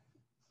time.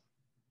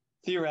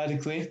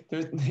 Theoretically,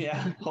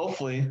 yeah,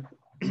 hopefully.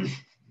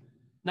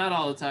 Not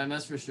all the time,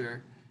 that's for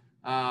sure.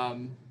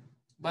 Um,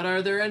 but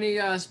are there any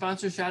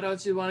sponsor shout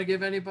outs you want to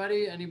give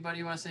anybody? Anybody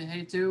you want to say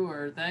hey to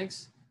or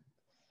thanks?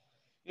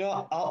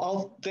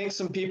 I'll thank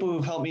some people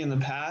who've helped me in the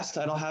past.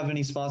 I don't have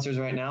any sponsors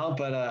right now,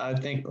 but I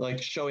think like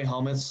Shoei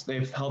Helmets,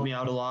 they've helped me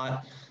out a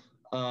lot.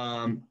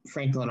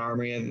 Franklin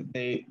Armory,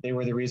 they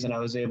were the reason I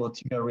was able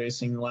to go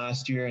racing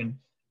last year, and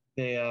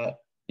they,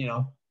 you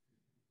know,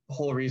 the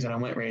whole reason I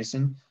went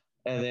racing.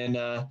 And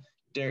then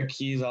Derek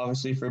Keys,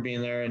 obviously, for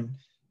being there, and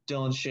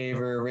Dylan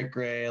Shaver, Rick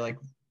Gray, like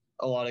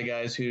a lot of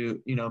guys who,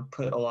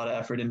 put a lot of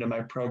effort into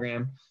my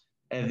program.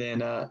 And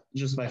then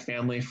just my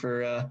family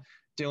for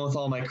dealing with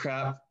all my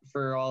crap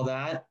for all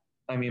that.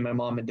 I mean, my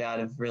mom and dad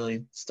have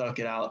really stuck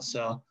it out.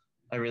 So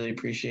I really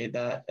appreciate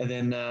that. And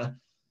then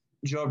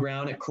Joe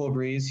Brown at Cool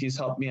Breeze, he's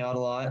helped me out a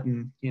lot.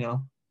 And,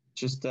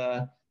 just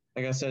like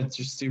I said,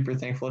 just super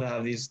thankful to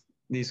have these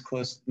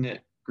close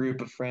knit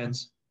group of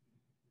friends.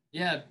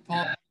 Yeah,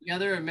 pull it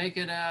together and make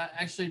it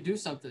actually do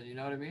something. You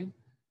know what I mean?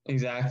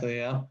 Exactly.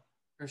 Yeah.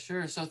 For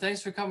sure. So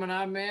thanks for coming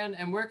on, man.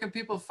 And where can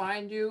people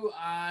find you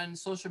on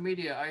social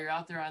media? Are you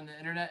out there on the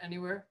internet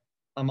anywhere?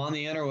 I'm on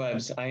the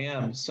interwebs. I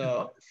am.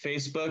 So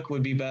Facebook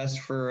would be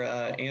best for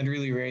Andrew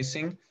Lee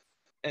Racing.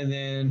 And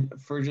then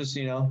for just,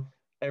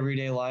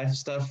 everyday life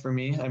stuff for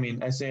me, I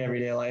mean, I say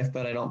everyday life,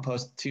 but I don't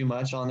post too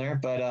much on there.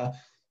 But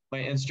my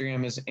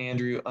Instagram is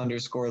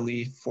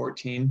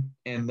Andrew_Lee14.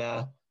 And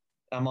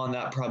I'm on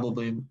that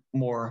probably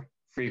more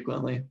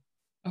frequently.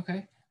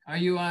 Okay. Are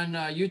you on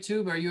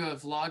YouTube? Are you a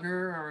vlogger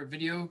or a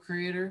video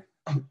creator?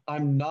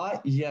 I'm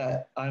not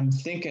yet. I'm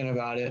thinking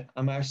about it.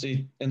 I'm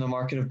actually in the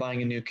market of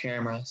buying a new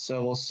camera,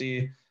 so we'll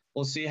see.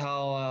 We'll see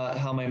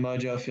how my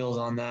mojo feels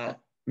on that.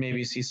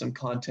 Maybe see some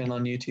content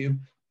on YouTube.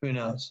 Who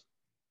knows?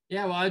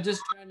 Yeah, well, I'm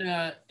just trying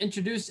to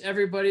introduce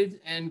everybody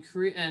and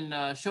create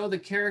and show the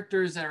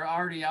characters that are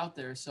already out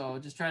there. So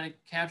just trying to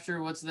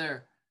capture what's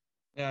there.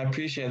 Yeah, I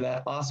appreciate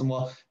that. Awesome.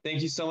 Well,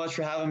 thank you so much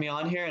for having me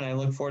on here, and I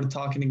look forward to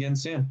talking again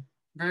soon.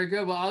 Very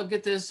good. Well, I'll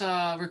get this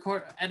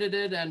record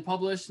edited and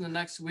published in the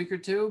next week or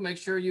two. Make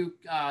sure you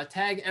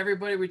tag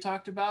everybody we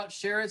talked about,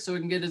 share it so we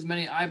can get as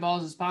many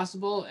eyeballs as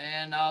possible.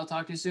 And I'll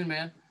talk to you soon,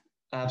 man.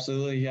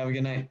 Absolutely. You have a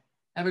good night.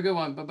 Have a good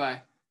one. Bye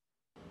bye.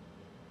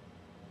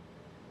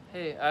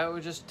 Hey, I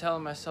was just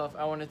telling myself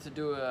I wanted to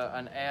do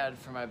an ad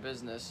for my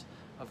business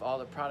of all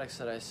the products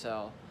that I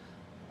sell.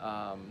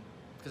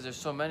 Because there's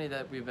so many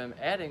that we've been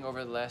adding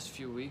over the last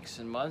few weeks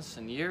and months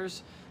and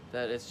years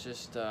that it's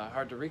just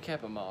hard to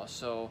recap them all.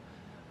 So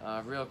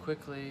real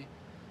quickly,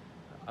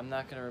 I'm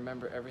not going to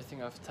remember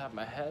everything off the top of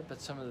my head, but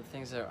some of the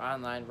things that are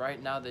online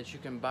right now that you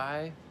can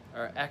buy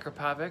are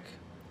Akrapovic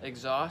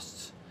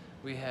exhausts.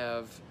 We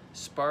have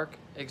Spark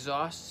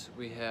exhausts.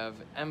 We have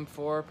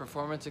M4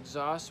 performance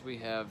exhausts. We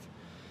have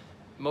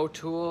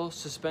Motul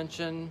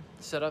suspension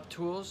setup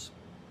tools.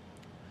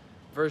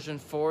 Version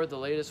 4, the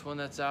latest one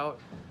that's out.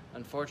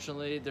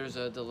 Unfortunately, there's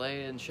a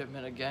delay in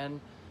shipment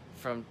again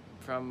from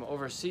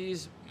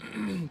overseas,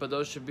 but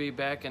those should be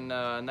back in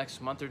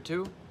next month or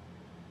two.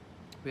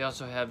 We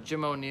also have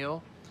Jim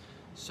O'Neill.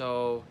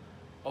 So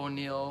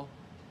O'Neill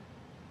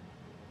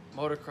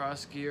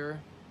motocross gear.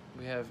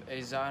 We have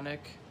Azonic.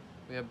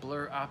 We have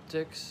Blur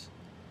Optics,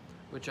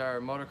 which are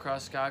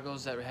motocross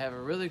goggles that have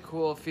a really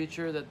cool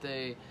feature that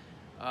they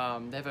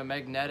have a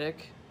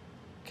magnetic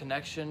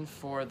connection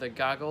for the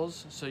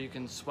goggles, so you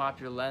can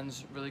swap your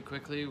lens really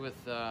quickly with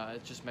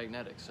it's just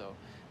magnetic, so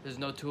there's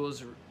no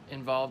tools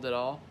involved at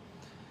all.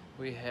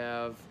 We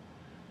have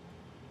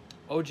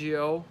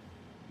OGO,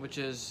 which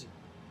is,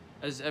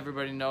 as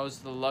everybody knows,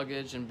 the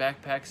luggage and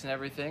backpacks and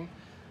everything,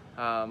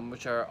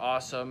 which are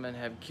awesome and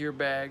have gear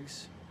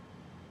bags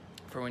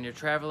for when you're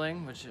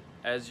traveling, which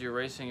as you're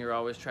racing you're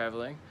always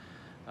traveling.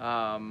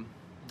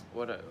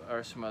 What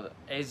are some other?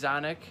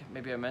 Azonic,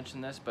 maybe I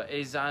mentioned this, but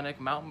Azonic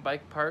mountain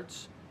bike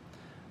parts.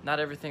 Not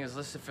everything is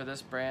listed for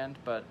this brand,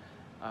 but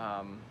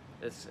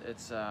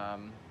it's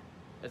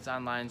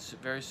online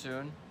very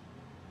soon.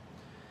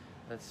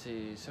 Let's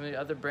see, some of the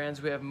other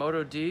brands we have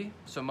Moto D,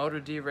 so Moto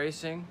D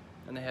Racing,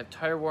 and they have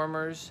tire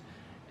warmers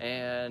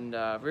and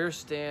rear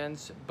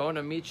stands,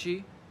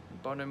 Bonamici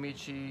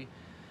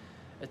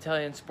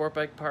Italian sport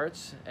bike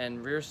parts,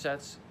 and rear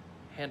sets,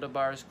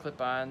 handlebars,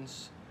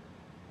 clip-ons,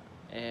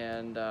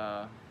 and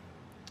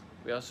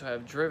we also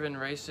have Driven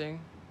Racing.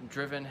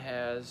 Driven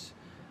has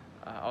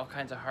all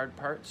kinds of hard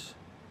parts,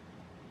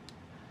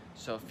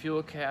 so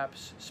fuel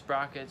caps,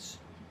 sprockets,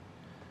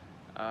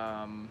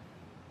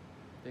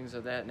 things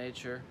of that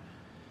nature.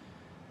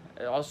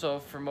 Also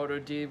for Moto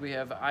D, we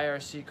have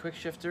IRC quick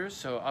shifters,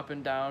 so up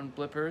and down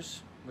blippers,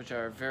 which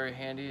are very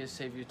handy to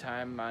save you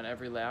time on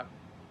every lap.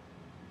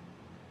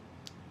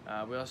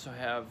 We also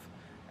have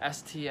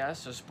STS,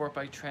 so sport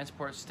bike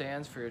transport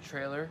stands for your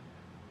trailer.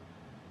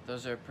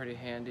 Those are pretty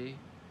handy.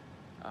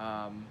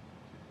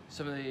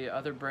 Some of the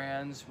other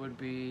brands would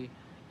be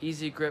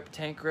Easy Grip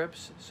tank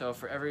grips. So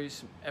for every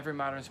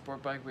modern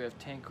sport bike, we have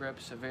tank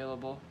grips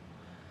available.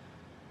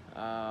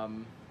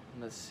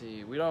 Let's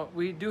see.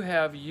 We do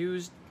have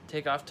used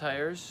takeoff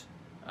tires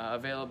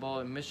available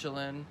in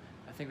Michelin.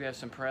 I think we have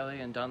some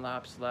Pirelli and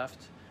Dunlops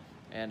left,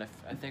 and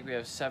I think we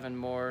have 7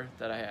 more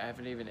that I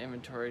haven't even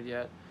inventoried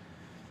yet.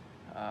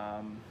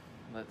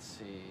 Let's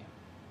see.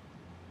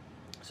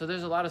 So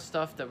there's a lot of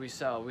stuff that we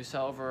sell. We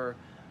sell over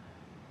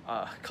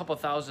a couple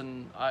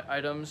thousand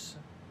items.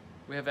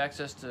 We have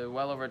access to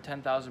well over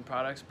 10,000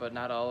 products, but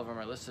not all of them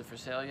are listed for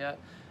sale yet.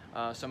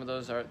 Some of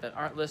those that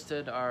aren't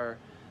listed are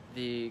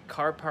the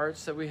car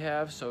parts that we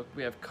have. So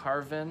we have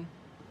Carvin,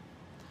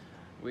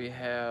 we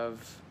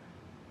have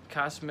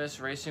Cosmos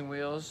racing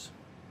wheels,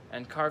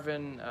 and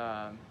Carvin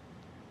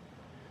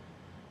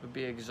would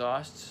be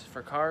exhausts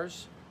for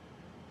cars.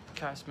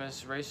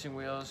 Cosmos racing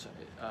wheels,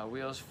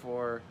 wheels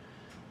for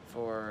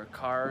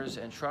cars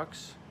and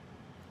trucks.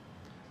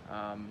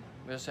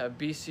 We also have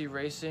BC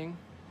Racing,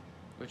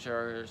 which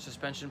are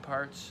suspension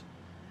parts.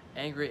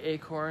 Angry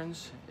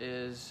Acorns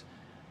is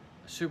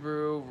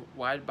Subaru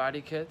wide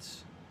body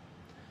kits.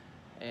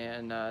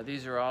 And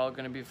these are all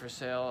going to be for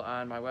sale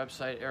on my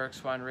website,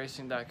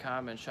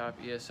 ericswanracing.com, and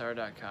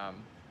shopesr.com.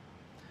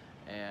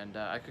 And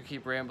I could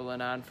keep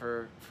rambling on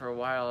for a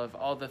while of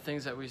all the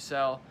things that we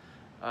sell,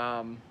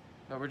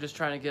 but we're just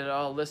trying to get it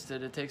all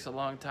listed. It takes a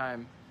long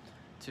time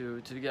to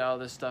get all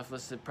this stuff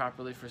listed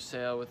properly for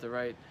sale with the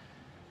right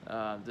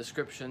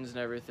descriptions and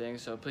everything.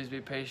 So please be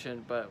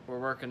patient, but we're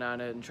working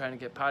on it and trying to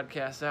get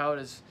podcasts out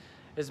as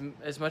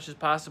much as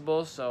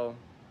possible. So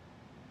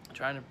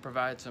trying to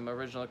provide some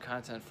original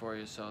content for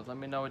you. So let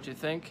me know what you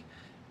think,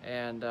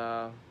 and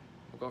we'll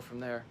go from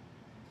there.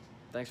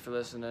 Thanks for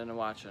listening and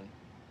watching.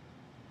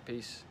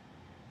 Peace.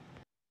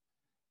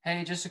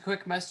 Hey, just a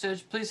quick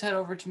message. Please head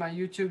over to my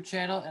YouTube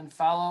channel and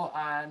follow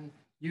on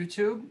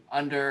YouTube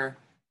under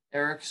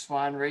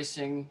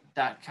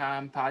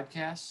ericswanracing.com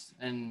podcast.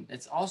 And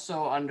it's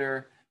also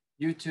under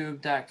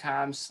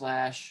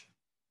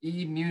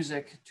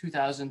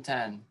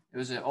youtube.com/emusic2010. It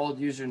was an old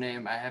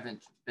username I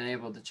haven't been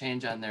able to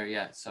change on there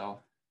yet. So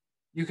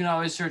you can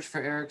always search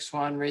for Eric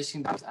Swan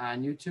Racing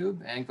on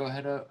YouTube and go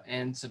ahead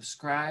and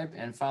subscribe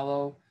and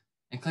follow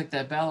and click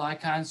that bell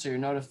icon so you're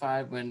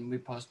notified when we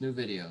post new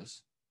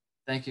videos.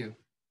 Thank you.